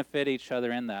benefit each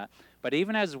other in that. But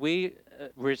even as we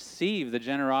receive the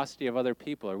generosity of other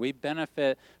people or we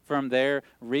benefit from their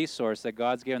resource that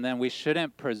God's given them, we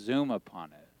shouldn't presume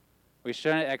upon it. We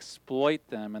shouldn't exploit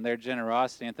them and their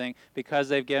generosity and think, because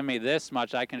they've given me this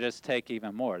much, I can just take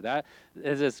even more. That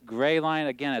is this gray line.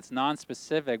 Again, it's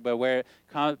non-specific, but where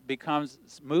it becomes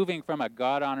moving from a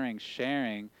God-honoring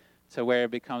sharing to where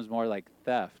it becomes more like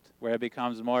theft, where it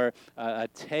becomes more a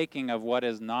taking of what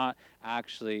is not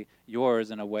actually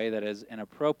yours in a way that is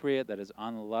inappropriate, that is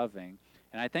unloving.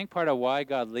 And I think part of why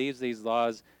God leaves these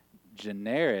laws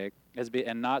generic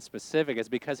and not specific is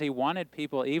because he wanted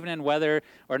people, even in whether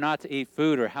or not to eat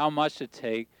food or how much to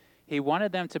take, he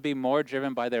wanted them to be more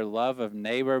driven by their love of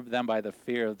neighbor than by the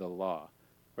fear of the law,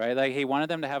 right? Like he wanted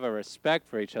them to have a respect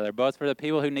for each other, both for the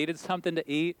people who needed something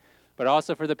to eat, but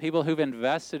also for the people who've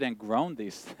invested and grown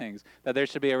these things, that there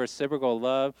should be a reciprocal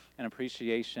love and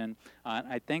appreciation.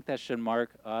 I think that should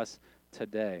mark us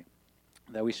today,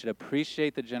 that we should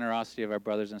appreciate the generosity of our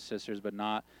brothers and sisters, but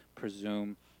not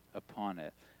presume upon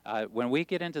it. When we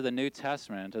get into the New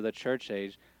Testament, into the church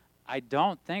age, I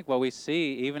don't think what we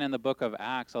see, even in the book of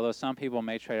Acts, although some people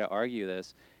may try to argue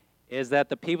this, is that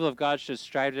the people of God should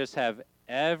strive to just have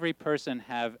every person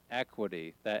have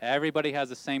equity, that everybody has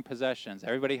the same possessions,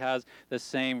 everybody has the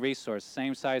same resource,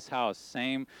 same size house,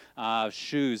 same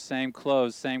shoes, same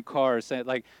clothes, same cars.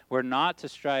 Like, we're not to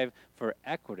strive for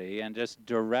equity and just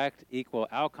direct equal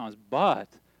outcomes, but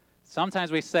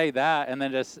sometimes we say that and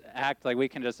then just act like we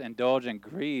can just indulge in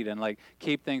greed and like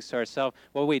keep things to ourselves.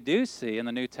 What we do see in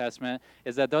the New Testament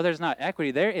is that though there's not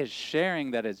equity, there is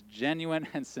sharing that is genuine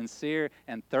and sincere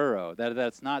and thorough,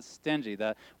 that's not stingy,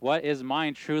 that what is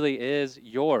mine truly is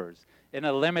yours in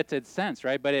a limited sense,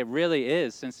 right? But it really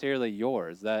is sincerely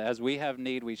yours, that as we have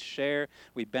need, we share,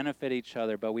 we benefit each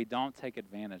other, but we don't take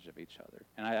advantage of each other.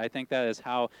 And I think that is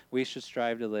how we should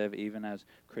strive to live even as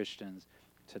Christians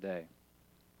today.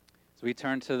 So we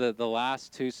turn to the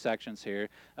last two sections here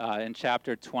in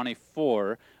chapter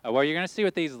 24, where you're going to see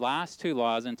with these last two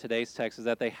laws in today's text is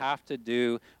that they have to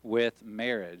do with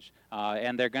marriage.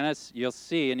 And they're going to, you'll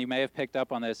see, and you may have picked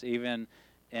up on this even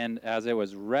as it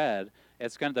was read,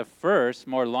 it's going to, the first,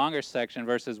 more longer section,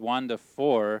 verses 1 to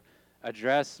 4,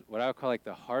 address what I would call like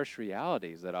the harsh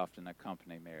realities that often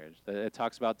accompany marriage. It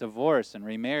talks about divorce and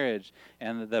remarriage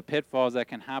and the pitfalls that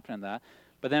can happen in that.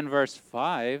 But then verse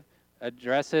 5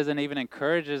 addresses and even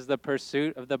encourages the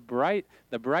pursuit of the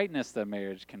brightness that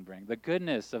marriage can bring, the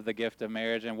goodness of the gift of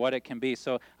marriage and what it can be.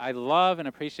 So I love and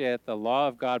appreciate that the law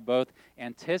of God both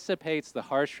anticipates the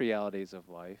harsh realities of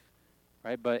life,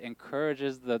 right, but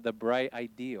encourages the bright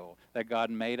ideal that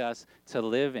God made us to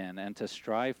live in and to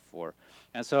strive for.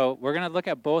 And so we're going to look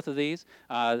at both of these.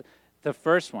 The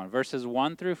first one, verses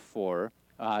 1 through 4,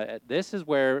 this is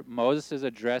where Moses is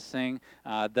addressing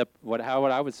what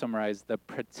I would summarize, the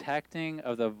protecting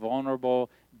of the vulnerable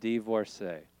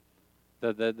divorcee.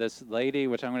 This lady,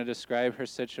 which I'm going to describe her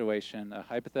situation, a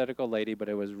hypothetical lady, but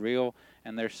it was real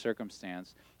in their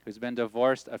circumstance, who's been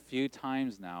divorced a few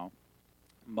times now.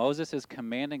 Moses is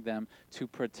commanding them to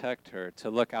protect her, to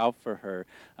look out for her.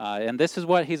 And this is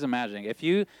what he's imagining. If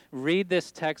you read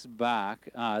this text back,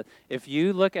 if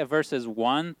you look at verses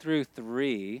 1 through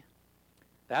 3,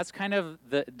 that's kind of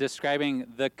describing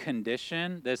the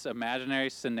condition, this imaginary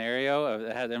scenario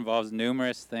that involves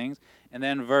numerous things. And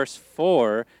then verse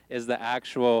 4 is the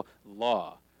actual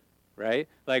law, right?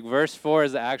 Like verse 4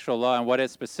 is the actual law, and what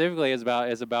it specifically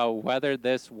is about whether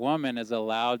this woman is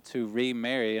allowed to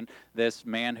remarry this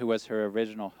man who was her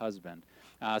original husband.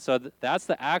 So that's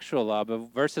the actual law, but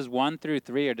verses 1 through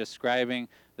 3 are describing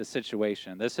the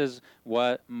situation. This is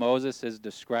what Moses is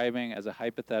describing as a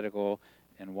hypothetical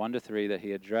in 1 to 3 that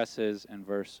he addresses in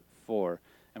verse 4.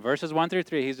 In verses 1 through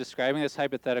 3, he's describing this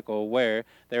hypothetical where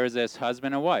there was this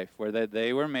husband and wife, where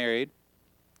they were married,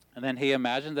 and then he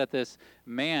imagined that this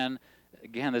man,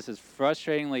 again, this is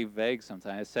frustratingly vague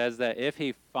sometimes. It says that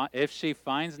if she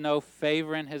finds no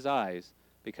favor in his eyes,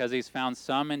 because he's found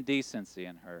some indecency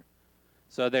in her.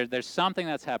 So there's something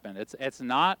that's happened. It's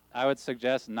not, I would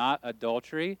suggest, not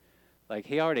adultery. Like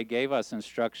he already gave us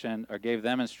instruction, or gave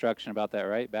them instruction about that,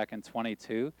 right, back in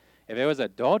 22. If it was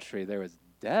adultery, there was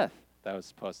death that was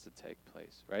supposed to take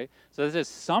place, right? So this is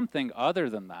something other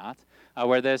than that,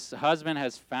 where this husband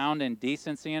has found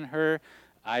indecency in her.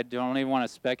 I don't even want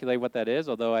to speculate what that is,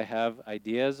 although I have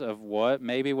ideas of what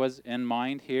maybe was in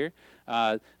mind here,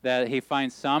 that he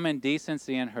finds some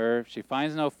indecency in her. She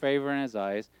finds no favor in his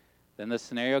eyes. Then the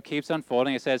scenario keeps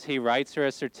unfolding. It says he writes her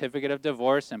a certificate of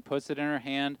divorce and puts it in her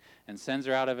hand and sends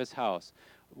her out of his house.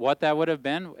 What that would have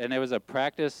been, and it was a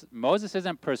practice, Moses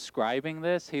isn't prescribing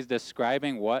this. He's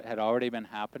describing what had already been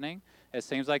happening. It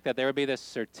seems like that there would be this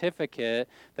certificate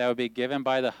that would be given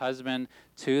by the husband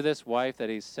to this wife that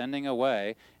he's sending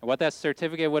away. And what that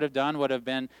certificate would have done would have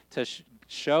been to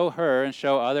show her and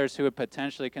show others who would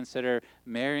potentially consider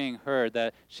marrying her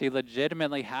that she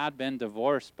legitimately had been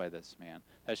divorced by this man.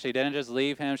 That she didn't just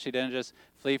leave him, she didn't just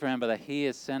flee from him, but that he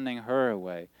is sending her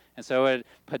away. And so it would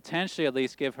potentially at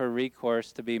least give her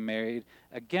recourse to be married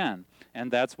again. And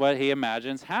that's what he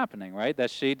imagines happening, right? That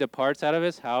she departs out of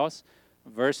his house.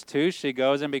 Verse 2, she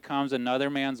goes and becomes another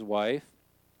man's wife.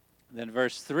 Then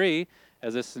verse 3,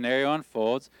 as this scenario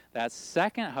unfolds, that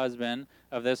second husband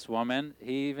of this woman,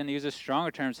 he even uses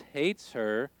stronger terms, hates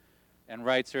her and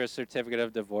writes her a certificate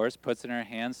of divorce, puts it in her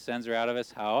hands, sends her out of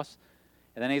his house.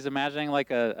 And then he's imagining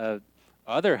like a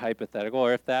other hypothetical,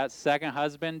 or if that second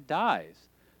husband dies.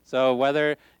 So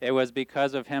whether it was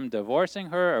because of him divorcing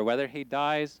her or whether he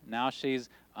dies, now she's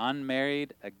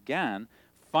unmarried again.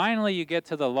 Finally, you get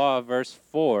to the law of verse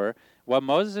 4. What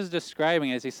Moses is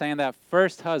describing is he's saying that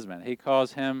first husband, he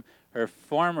calls him her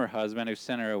former husband who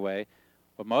sent her away.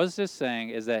 What Moses is saying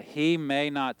is that he may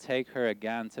not take her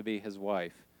again to be his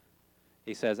wife.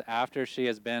 He says after she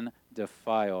has been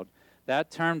defiled.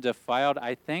 That term defiled,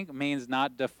 I think, means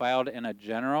not defiled in a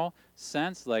general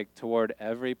sense, like toward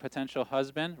every potential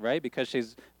husband, right? Because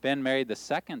she's been married the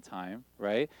second time,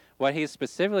 right? What he's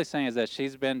specifically saying is that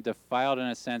she's been defiled in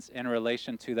a sense in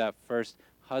relation to that first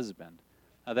husband.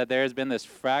 That there has been this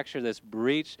fracture, this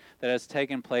breach that has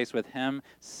taken place with him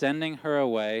sending her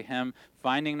away, him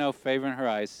finding no favor in her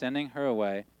eyes, sending her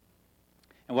away.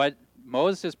 And what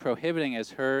Moses is prohibiting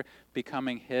is her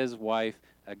becoming his wife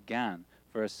again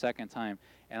for a second time.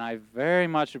 And I very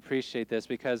much appreciate this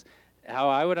because how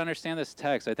I would understand this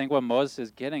text, I think what Moses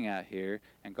is getting at here,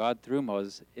 and God through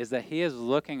Moses, is that he is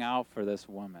looking out for this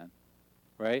woman,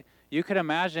 right? You could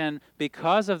imagine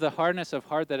because of the hardness of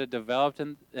heart that had developed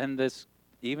in this,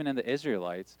 even in the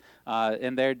Israelites,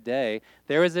 in their day,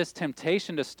 there was this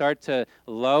temptation to start to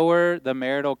lower the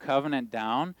marital covenant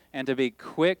down and to be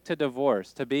quick to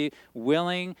divorce, to be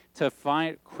willing to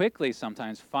quickly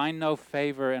sometimes find no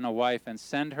favor in a wife and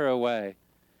send her away.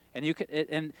 And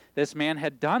and this man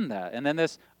had done that, and then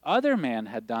this other man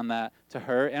had done that to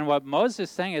her. And what Moses is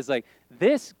saying is like,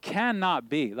 this cannot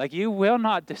be. Like, you will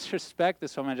not disrespect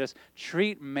this woman, just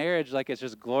treat marriage like it's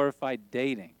just glorified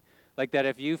dating. Like that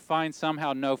if you find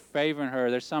somehow no favor in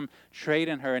her, there's some trait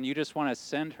in her, and you just want to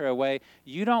send her away,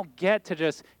 you don't get to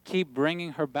just keep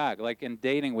bringing her back. Like in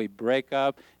dating, we break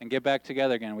up and get back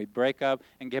together again. We break up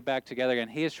and get back together again.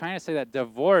 He is trying to say that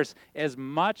divorce is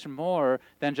much more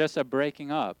than just a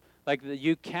breaking up. Like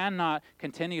you cannot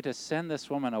continue to send this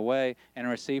woman away and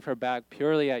receive her back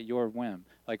purely at your whim,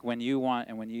 like when you want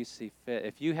and when you see fit.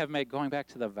 If you have made, going back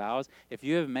to the vows, if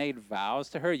you have made vows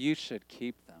to her, you should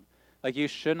keep them. Like you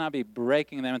should not be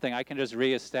breaking them and think, I can just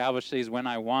reestablish these when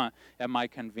I want at my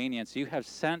convenience. You have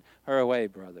sent her away,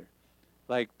 brother.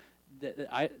 Like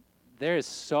there is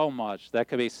so much that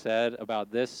could be said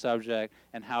about this subject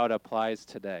and how it applies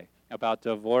today, about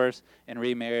divorce and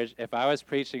remarriage. If I was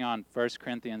preaching on 1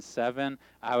 Corinthians 7,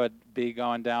 I would be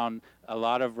going down a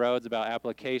lot of roads about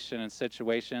application and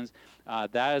situations.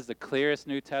 That is the clearest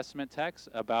New Testament text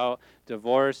about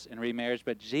divorce and remarriage.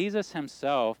 But Jesus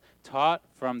himself taught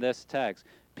from this text.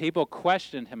 People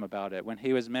questioned him about it when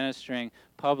he was ministering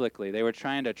publicly. They were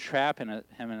trying to trap him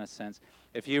in a sense.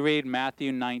 If you read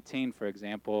Matthew 19, for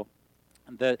example,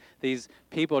 these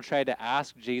people tried to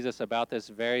ask Jesus about this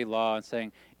very law and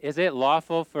saying, is it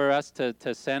lawful for us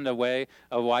to send away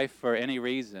a wife for any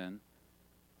reason?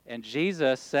 And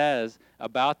Jesus says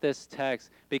about this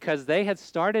text, because they had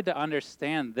started to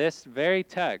understand this very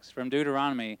text from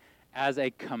Deuteronomy as a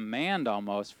command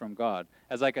almost from God,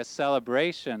 as like a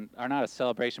celebration, or not a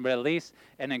celebration, but at least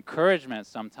an encouragement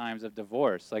sometimes of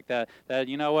divorce. Like that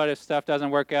you know what, if stuff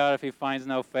doesn't work out, if he finds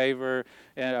no favor,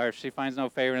 or if she finds no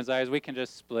favor in his eyes, we can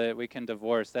just split, we can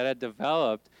divorce. That had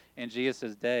developed in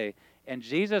Jesus' day. And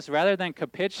Jesus, rather than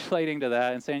capitulating to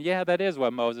that and saying, yeah, that is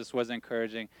what Moses was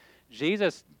encouraging,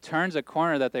 Jesus turns a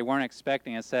corner that they weren't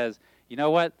expecting and says, you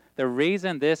know what? The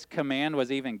reason this command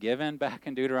was even given back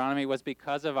in Deuteronomy was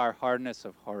because of our hardness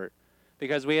of heart.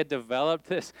 Because we had developed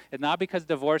this, and not because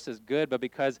divorce is good, but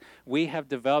because we have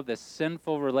developed this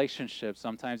sinful relationship,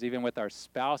 sometimes even with our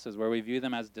spouses, where we view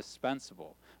them as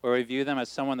dispensable, where we view them as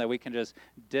someone that we can just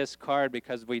discard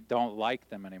because we don't like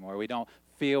them anymore. We don't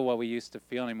feel what we used to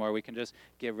feel anymore. We can just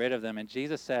get rid of them. And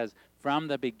Jesus says, from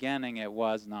the beginning, it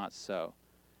was not so.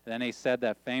 Then he said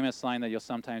that famous line that you'll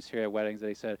sometimes hear at weddings, that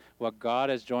he said, what God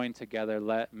has joined together,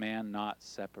 let man not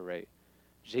separate.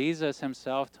 Jesus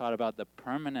himself taught about the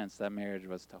permanence that marriage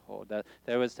was to hold, that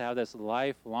there was to have this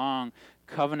lifelong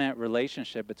covenant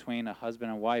relationship between a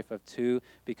husband and wife of two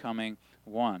becoming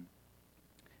one.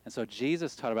 And so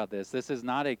Jesus taught about this. This is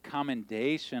not a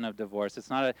commendation of divorce. It's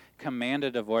not a command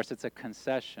of divorce. It's a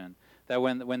concession. That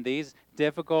when these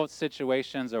difficult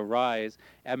situations arise,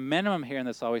 at minimum here in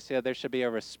this law, we see that there should be a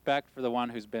respect for the one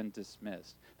who's been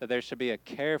dismissed, that there should be a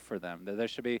care for them, that there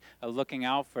should be a looking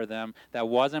out for them that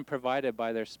wasn't provided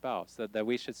by their spouse, that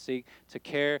we should seek to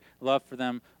care, love for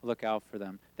them, look out for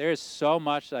them. There is so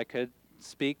much that I could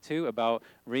speak to about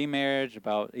remarriage,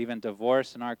 about even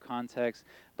divorce in our context.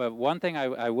 But one thing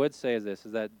I would say is this,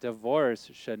 is that divorce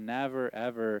should never,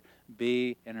 ever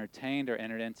be entertained or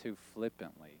entered into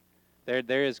flippantly.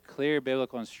 There is clear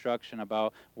biblical instruction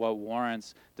about what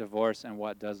warrants divorce and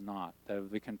what does not,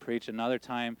 that we can preach another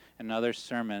time, another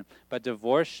sermon. But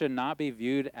divorce should not be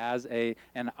viewed as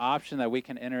an option that we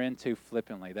can enter into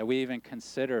flippantly, that we even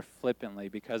consider flippantly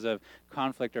because of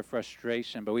conflict or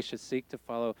frustration. But we should seek to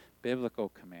follow biblical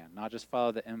command, not just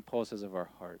follow the impulses of our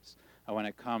hearts when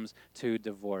it comes to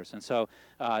divorce. And so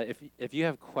if you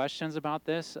have questions about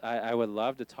this, I would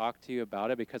love to talk to you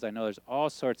about it, because I know there's all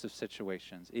sorts of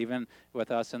situations, even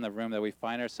with us in the room, that we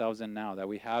find ourselves in now, that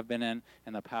we have been in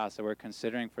the past, that we're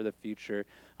considering for the future.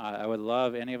 I would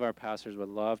love, any of our pastors would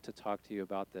love to talk to you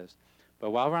about this.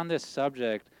 But while we're on this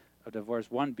subject of divorce,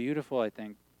 one beautiful,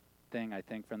 thing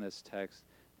from this text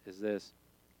is this.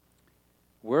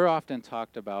 We're often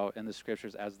talked about in the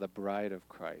scriptures as the bride of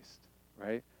Christ,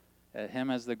 right? Him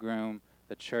as the groom,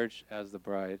 the church as the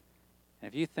bride. And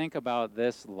if you think about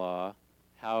this law,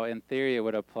 how in theory it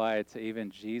would apply to even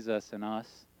Jesus and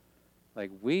us,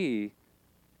 like we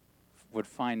would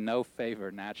find no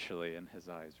favor naturally in his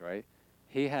eyes, right?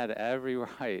 He had every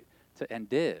right to, and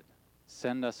did,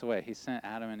 send us away. He sent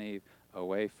Adam and Eve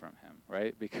away from him,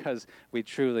 right? Because we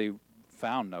truly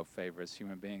found no favor as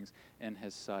human beings in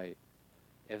his sight.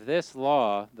 If this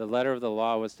law, the letter of the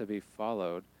law, was to be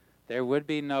followed, there would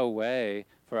be no way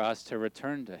for us to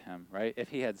return to him, right? If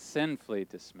he had sinfully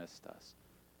dismissed us,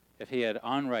 if he had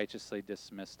unrighteously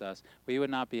dismissed us, we would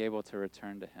not be able to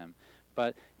return to him.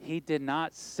 But he did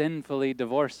not sinfully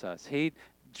divorce us. He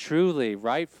truly,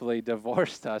 rightfully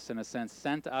divorced us, in a sense,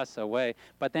 sent us away.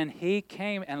 But then he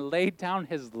came and laid down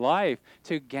his life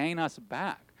to gain us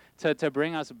back. To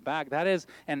bring us back. That is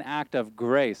an act of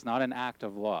grace, not an act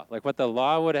of law. Like what the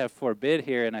law would have forbid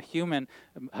here in a human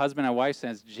husband and wife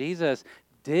sense, Jesus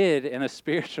did in a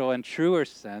spiritual and truer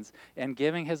sense in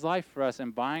giving his life for us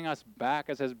and buying us back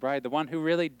as his bride, the one who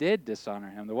really did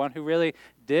dishonor him, the one who really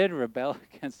did rebel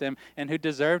against him and who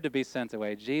deserved to be sent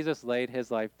away. Jesus laid his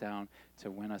life down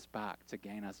to win us back, to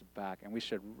gain us back. And we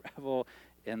should revel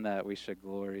in that. We should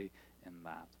glory in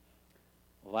that.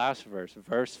 Last verse,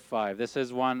 verse 5. This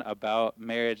is one about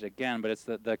marriage again, but it's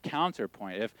the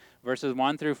counterpoint. If verses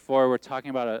 1 through 4, we're talking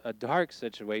about a dark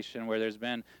situation where there's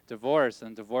been divorce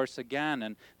and divorce again,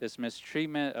 and this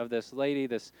mistreatment of this lady,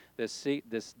 this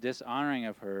dishonoring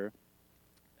of her,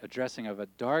 addressing of a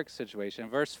dark situation.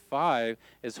 Verse 5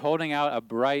 is holding out a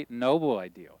bright, noble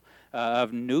ideal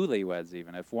of newlyweds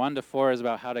even. If 1 to 4 is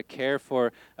about how to care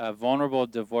for a vulnerable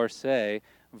divorcee,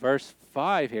 verse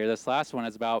 5 here, this last one,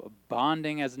 is about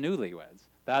bonding as newlyweds.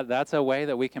 That's a way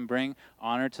that we can bring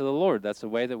honor to the Lord. That's a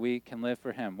way that we can live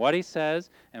for him. What he says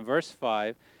in verse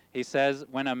 5, he says,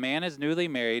 when a man is newly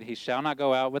married, he shall not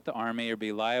go out with the army or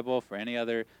be liable for any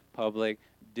other public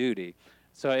duty.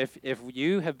 So if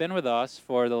you have been with us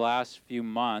for the last few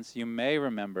months, you may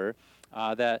remember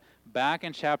that back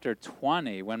in chapter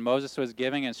 20, when Moses was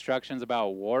giving instructions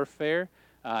about warfare,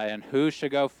 and who should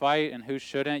go fight and who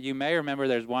shouldn't. You may remember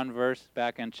there's one verse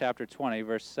back in chapter 20,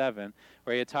 verse 7,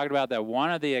 where he talked about that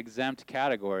one of the exempt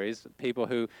categories, people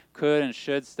who could and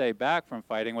should stay back from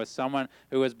fighting, was someone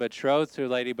who was betrothed to a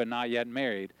lady but not yet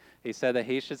married. He said that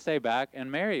he should stay back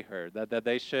and marry her, that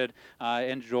they should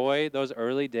enjoy those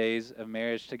early days of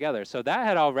marriage together. So that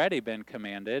had already been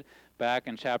commanded back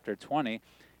in chapter 20.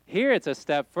 Here it's a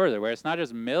step further, where it's not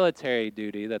just military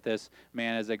duty that this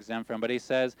man is exempt from, but he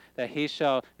says that he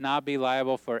shall not be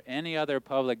liable for any other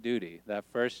public duty that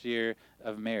first year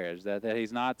of marriage, that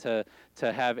he's not to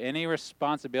have any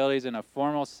responsibilities in a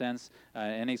formal sense,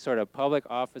 any sort of public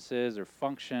offices or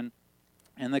function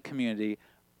in the community.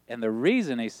 And the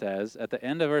reason, he says, at the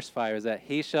end of verse 5, is that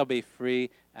he shall be free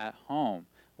at home.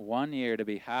 1 year to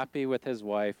be happy with his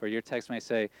wife, or your text may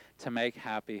say to make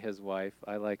happy his wife.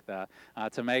 I like that.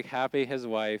 To make happy his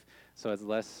wife, so it's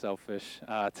less selfish.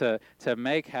 To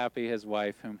make happy his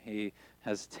wife whom he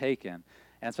has taken.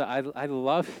 And so I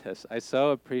love this. I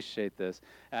so appreciate this.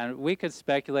 And we could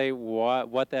speculate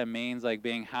what that means, like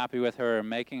being happy with her or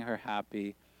making her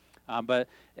happy. But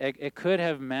it could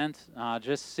have meant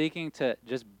just seeking to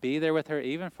just be there with her,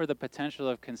 even for the potential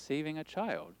of conceiving a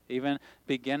child, even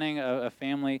beginning a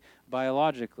family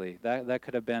biologically. That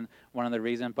could have been one of the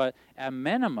reasons. But at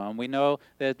minimum, we know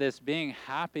that this being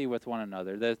happy with one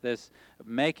another, this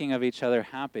making of each other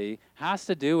happy, has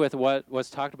to do with what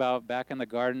was talked about back in the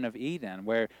Garden of Eden,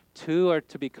 where two are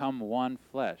to become one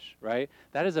flesh, right?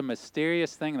 That is a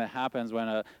mysterious thing that happens when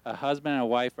a husband and a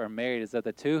wife are married, is that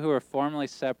the two who are formerly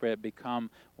separate become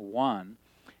one.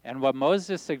 And what Moses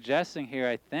is suggesting here,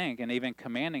 I think, and even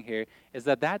commanding here, is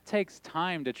that that takes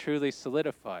time to truly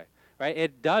solidify, right?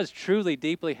 It does truly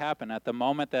deeply happen at the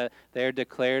moment that they're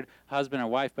declared husband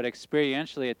and wife, but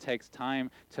experientially it takes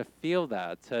time to feel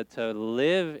that, to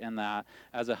live in that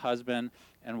as a husband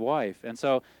and wife. And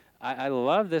so I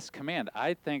love this command.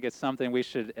 I think it's something we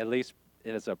should at least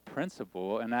as a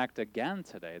principle enact again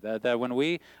today, that when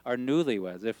we are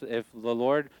newlyweds, if the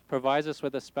Lord provides us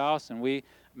with a spouse and we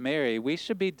marry, we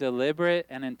should be deliberate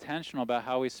and intentional about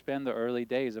how we spend the early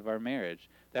days of our marriage.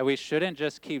 That we shouldn't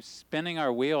just keep spinning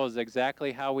our wheels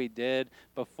exactly how we did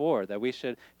before. That we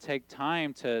should take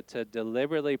time to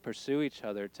deliberately pursue each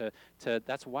other.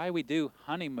 That's why we do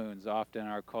honeymoons often in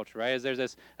our culture, right? Is there's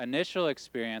this initial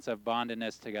experience of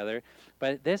bondedness together,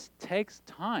 but this takes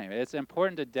time. It's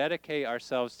important to dedicate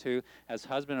ourselves to, as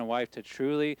husband and wife, to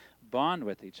truly bond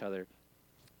with each other.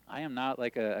 I am not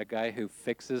like a guy who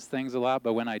fixes things a lot,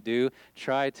 but when I do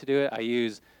try to do it, I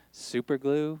use super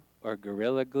glue or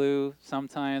Gorilla Glue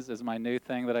sometimes is my new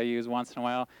thing that I use once in a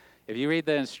while. If you read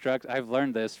the I've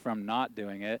learned this from not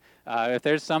doing it. If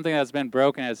there's something that's been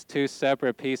broken as two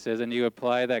separate pieces and you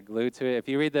apply that glue to it, if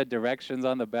you read the directions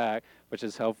on the back, which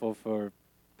is helpful for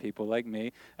people like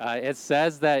me, it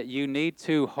says that you need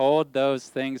to hold those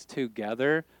things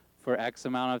together for X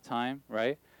amount of time,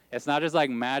 right? It's not just like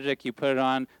magic, you put it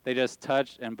on, they just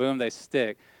touch, and boom, they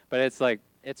stick. But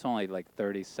it's only like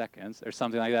 30 seconds or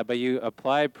something like that. But you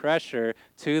apply pressure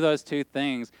to those two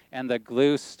things, and the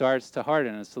glue starts to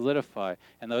harden and solidify.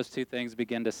 And those two things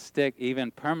begin to stick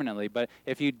even permanently. But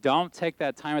if you don't take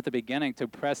that time at the beginning to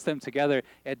press them together,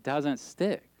 it doesn't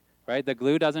stick. Right? The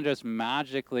glue doesn't just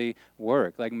magically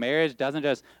work. Like marriage doesn't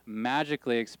just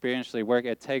magically, experientially work.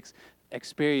 It takes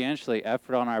experientially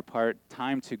effort on our part,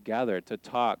 time together, to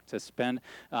talk, to spend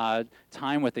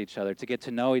time with each other, to get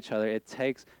to know each other. It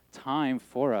takes time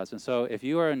for us. And so if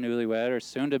you are a newlywed or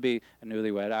soon to be a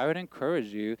newlywed, I would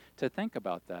encourage you to think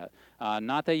about that.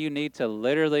 Not that you need to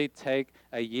literally take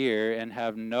a year and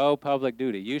have no public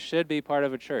duty. You should be part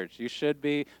of a church. You should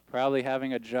be probably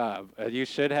having a job. You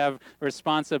should have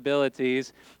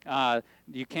responsibilities.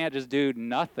 You can't just do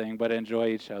nothing but enjoy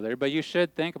each other. But you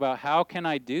should think about, how can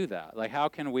I do that? Like, how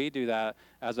can we do that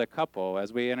as a couple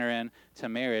as we enter into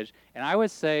marriage? And I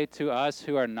would say to us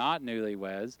who are not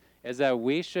newlyweds is that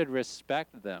we should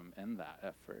respect them in that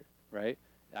effort, right?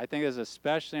 I think it's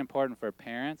especially important for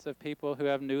parents of people who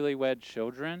have newlywed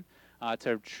children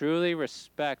to truly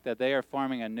respect that they are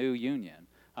forming a new union,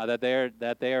 that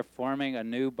they are forming a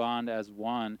new bond as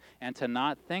one, and to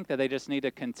not think that they just need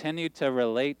to continue to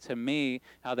relate to me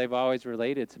how they've always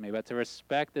related to me, but to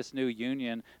respect this new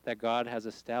union that God has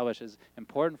established is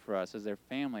important for us as their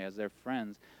family, as their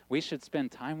friends. We should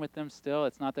spend time with them still.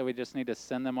 It's not that we just need to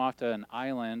send them off to an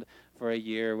island for a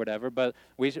year or whatever, but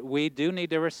we do need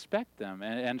to respect them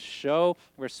and show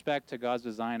respect to God's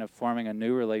design of forming a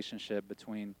new relationship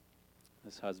between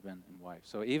this husband and wife.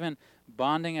 So even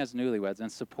bonding as newlyweds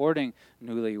and supporting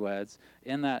newlyweds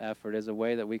in that effort is a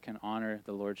way that we can honor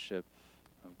the lordship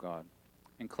of God.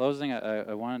 In closing,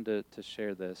 I wanted to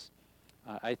share this.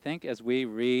 I think as we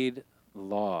read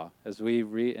law, as we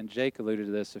read, and Jake alluded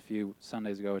to this a few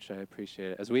Sundays ago, which I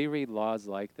appreciate, as we read laws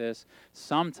like this,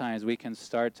 sometimes we can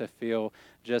start to feel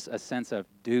just a sense of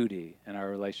duty in our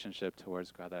relationship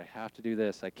towards God, that I have to do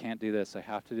this, I can't do this, I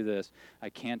have to do this, I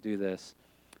can't do this.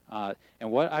 And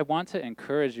what I want to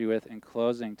encourage you with in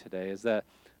closing today is that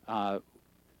I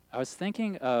was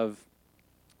thinking of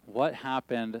what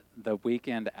happened the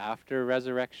weekend after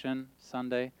Resurrection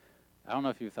Sunday. I don't know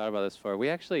if you've thought about this before. We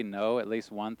actually know at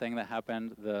least one thing that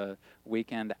happened the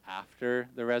weekend after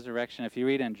the resurrection. If you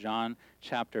read in John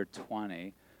chapter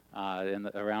 20,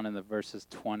 around in the verses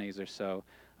 20s or so,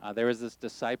 there was this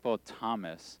disciple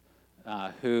Thomas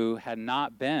who had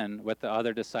not been with the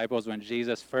other disciples when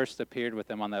Jesus first appeared with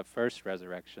them on that first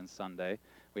resurrection Sunday.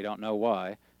 We don't know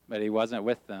why, but he wasn't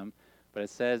with them. But it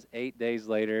says 8 days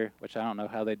later, which I don't know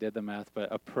how they did the math, but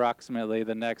approximately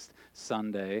the next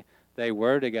Sunday, they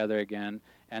were together again,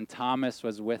 and Thomas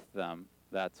was with them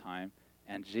that time.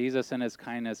 And Jesus in his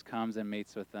kindness comes and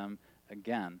meets with them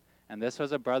again. And this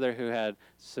was a brother who had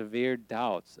severe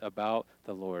doubts about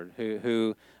the Lord,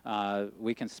 who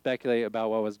we can speculate about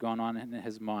what was going on in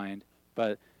his mind.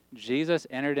 But Jesus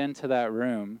entered into that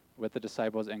room with the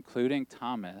disciples, including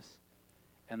Thomas,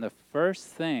 And the first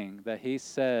thing that he had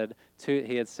said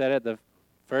it the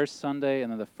first Sunday,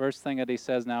 and then the first thing that he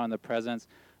says now in the presence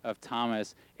of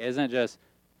Thomas isn't just,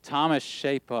 Thomas,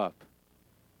 shape up.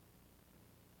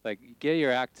 Like, get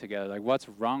your act together. Like, what's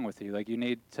wrong with you? Like, you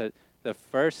need to, the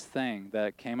first thing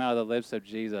that came out of the lips of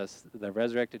Jesus, the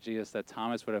resurrected Jesus, that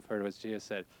Thomas would have heard was Jesus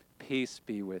said, peace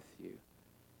be with you.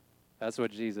 That's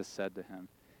what Jesus said to him.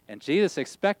 And Jesus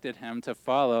expected him to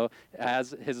follow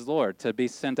as his Lord, to be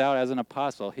sent out as an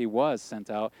apostle. He was sent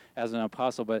out as an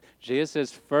apostle, but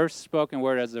Jesus' first spoken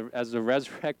word as the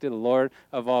resurrected Lord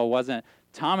of all wasn't,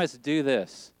 Thomas, do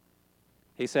this.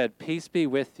 He said, peace be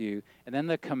with you. And then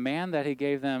the command that he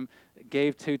gave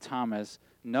to Thomas,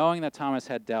 knowing that Thomas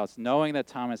had doubts, knowing that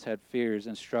Thomas had fears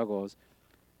and struggles,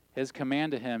 his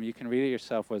command to him, you can read it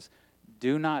yourself, was,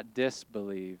 do not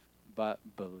disbelieve, but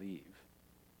believe.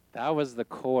 That was the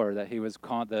core that he was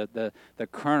calling, the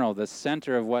kernel, the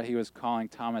center of what he was calling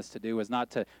Thomas to do, was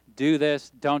not to do this,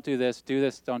 don't do this, do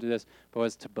this, don't do this, but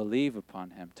was to believe upon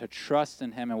him, to trust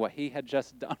in him and what he had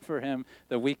just done for him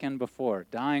the weekend before,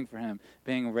 dying for him,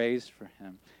 being raised for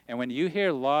him. And when you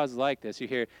hear laws like this, you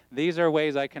hear, these are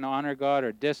ways I can honor God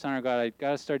or dishonor God. I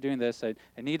got to start doing this. I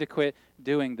need to quit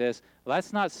doing this.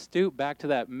 Let's not stoop back to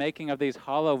that making of these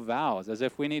hollow vows as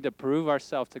if we need to prove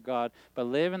ourselves to God, but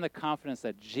live in the confidence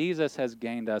that Jesus has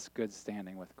gained us good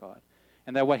standing with God.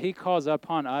 And that what he calls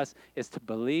upon us is to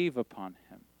believe upon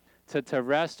him, to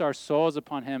rest our souls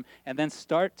upon him, and then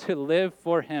start to live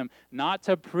for him, not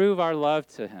to prove our love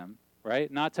to him, right?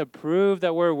 Not to prove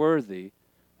that we're worthy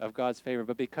of God's favor,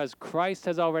 but because Christ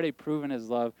has already proven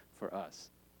his love for us.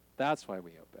 That's why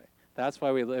we obey. That's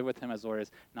why we live with him as Lord,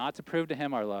 is not to prove to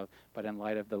him our love, but in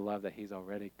light of the love that he's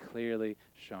already clearly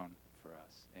shown for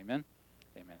us. Amen?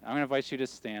 Amen. I'm going to invite you to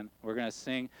stand. We're going to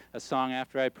sing a song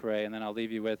after I pray, and then I'll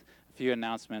leave you with a few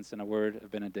announcements and a word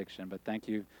of benediction. But thank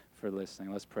you for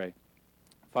listening. Let's pray.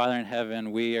 Father in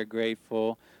heaven, we are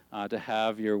grateful to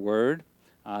have your word.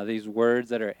 These words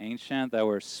that are ancient, that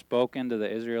were spoken to the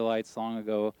Israelites long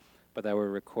ago, but that were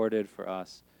recorded for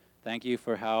us. Thank you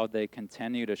for how they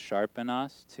continue to sharpen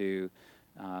us, to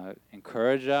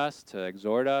encourage us, to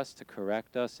exhort us, to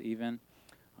correct us even.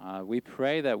 We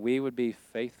pray that we would be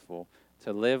faithful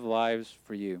to live lives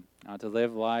for you, to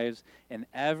live lives in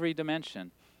every dimension,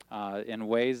 in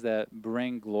ways that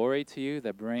bring glory to you,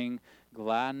 that bring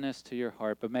gladness to your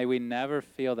heart. But may we never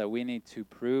feel that we need to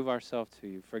prove ourselves to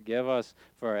you. Forgive us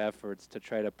for our efforts to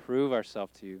try to prove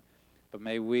ourselves to you. But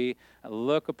may we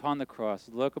look upon the cross,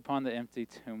 look upon the empty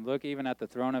tomb, look even at the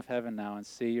throne of heaven now and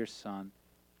see your Son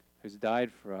who's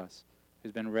died for us,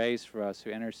 who's been raised for us, who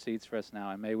intercedes for us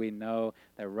now. And may we know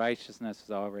that righteousness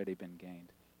has already been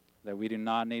gained, that we do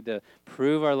not need to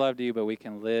prove our love to you, but we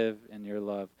can live in your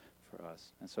love for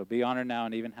us. And so be honored now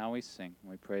and even how we sing.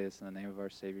 We pray this in the name of our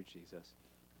Savior Jesus.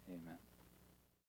 Amen.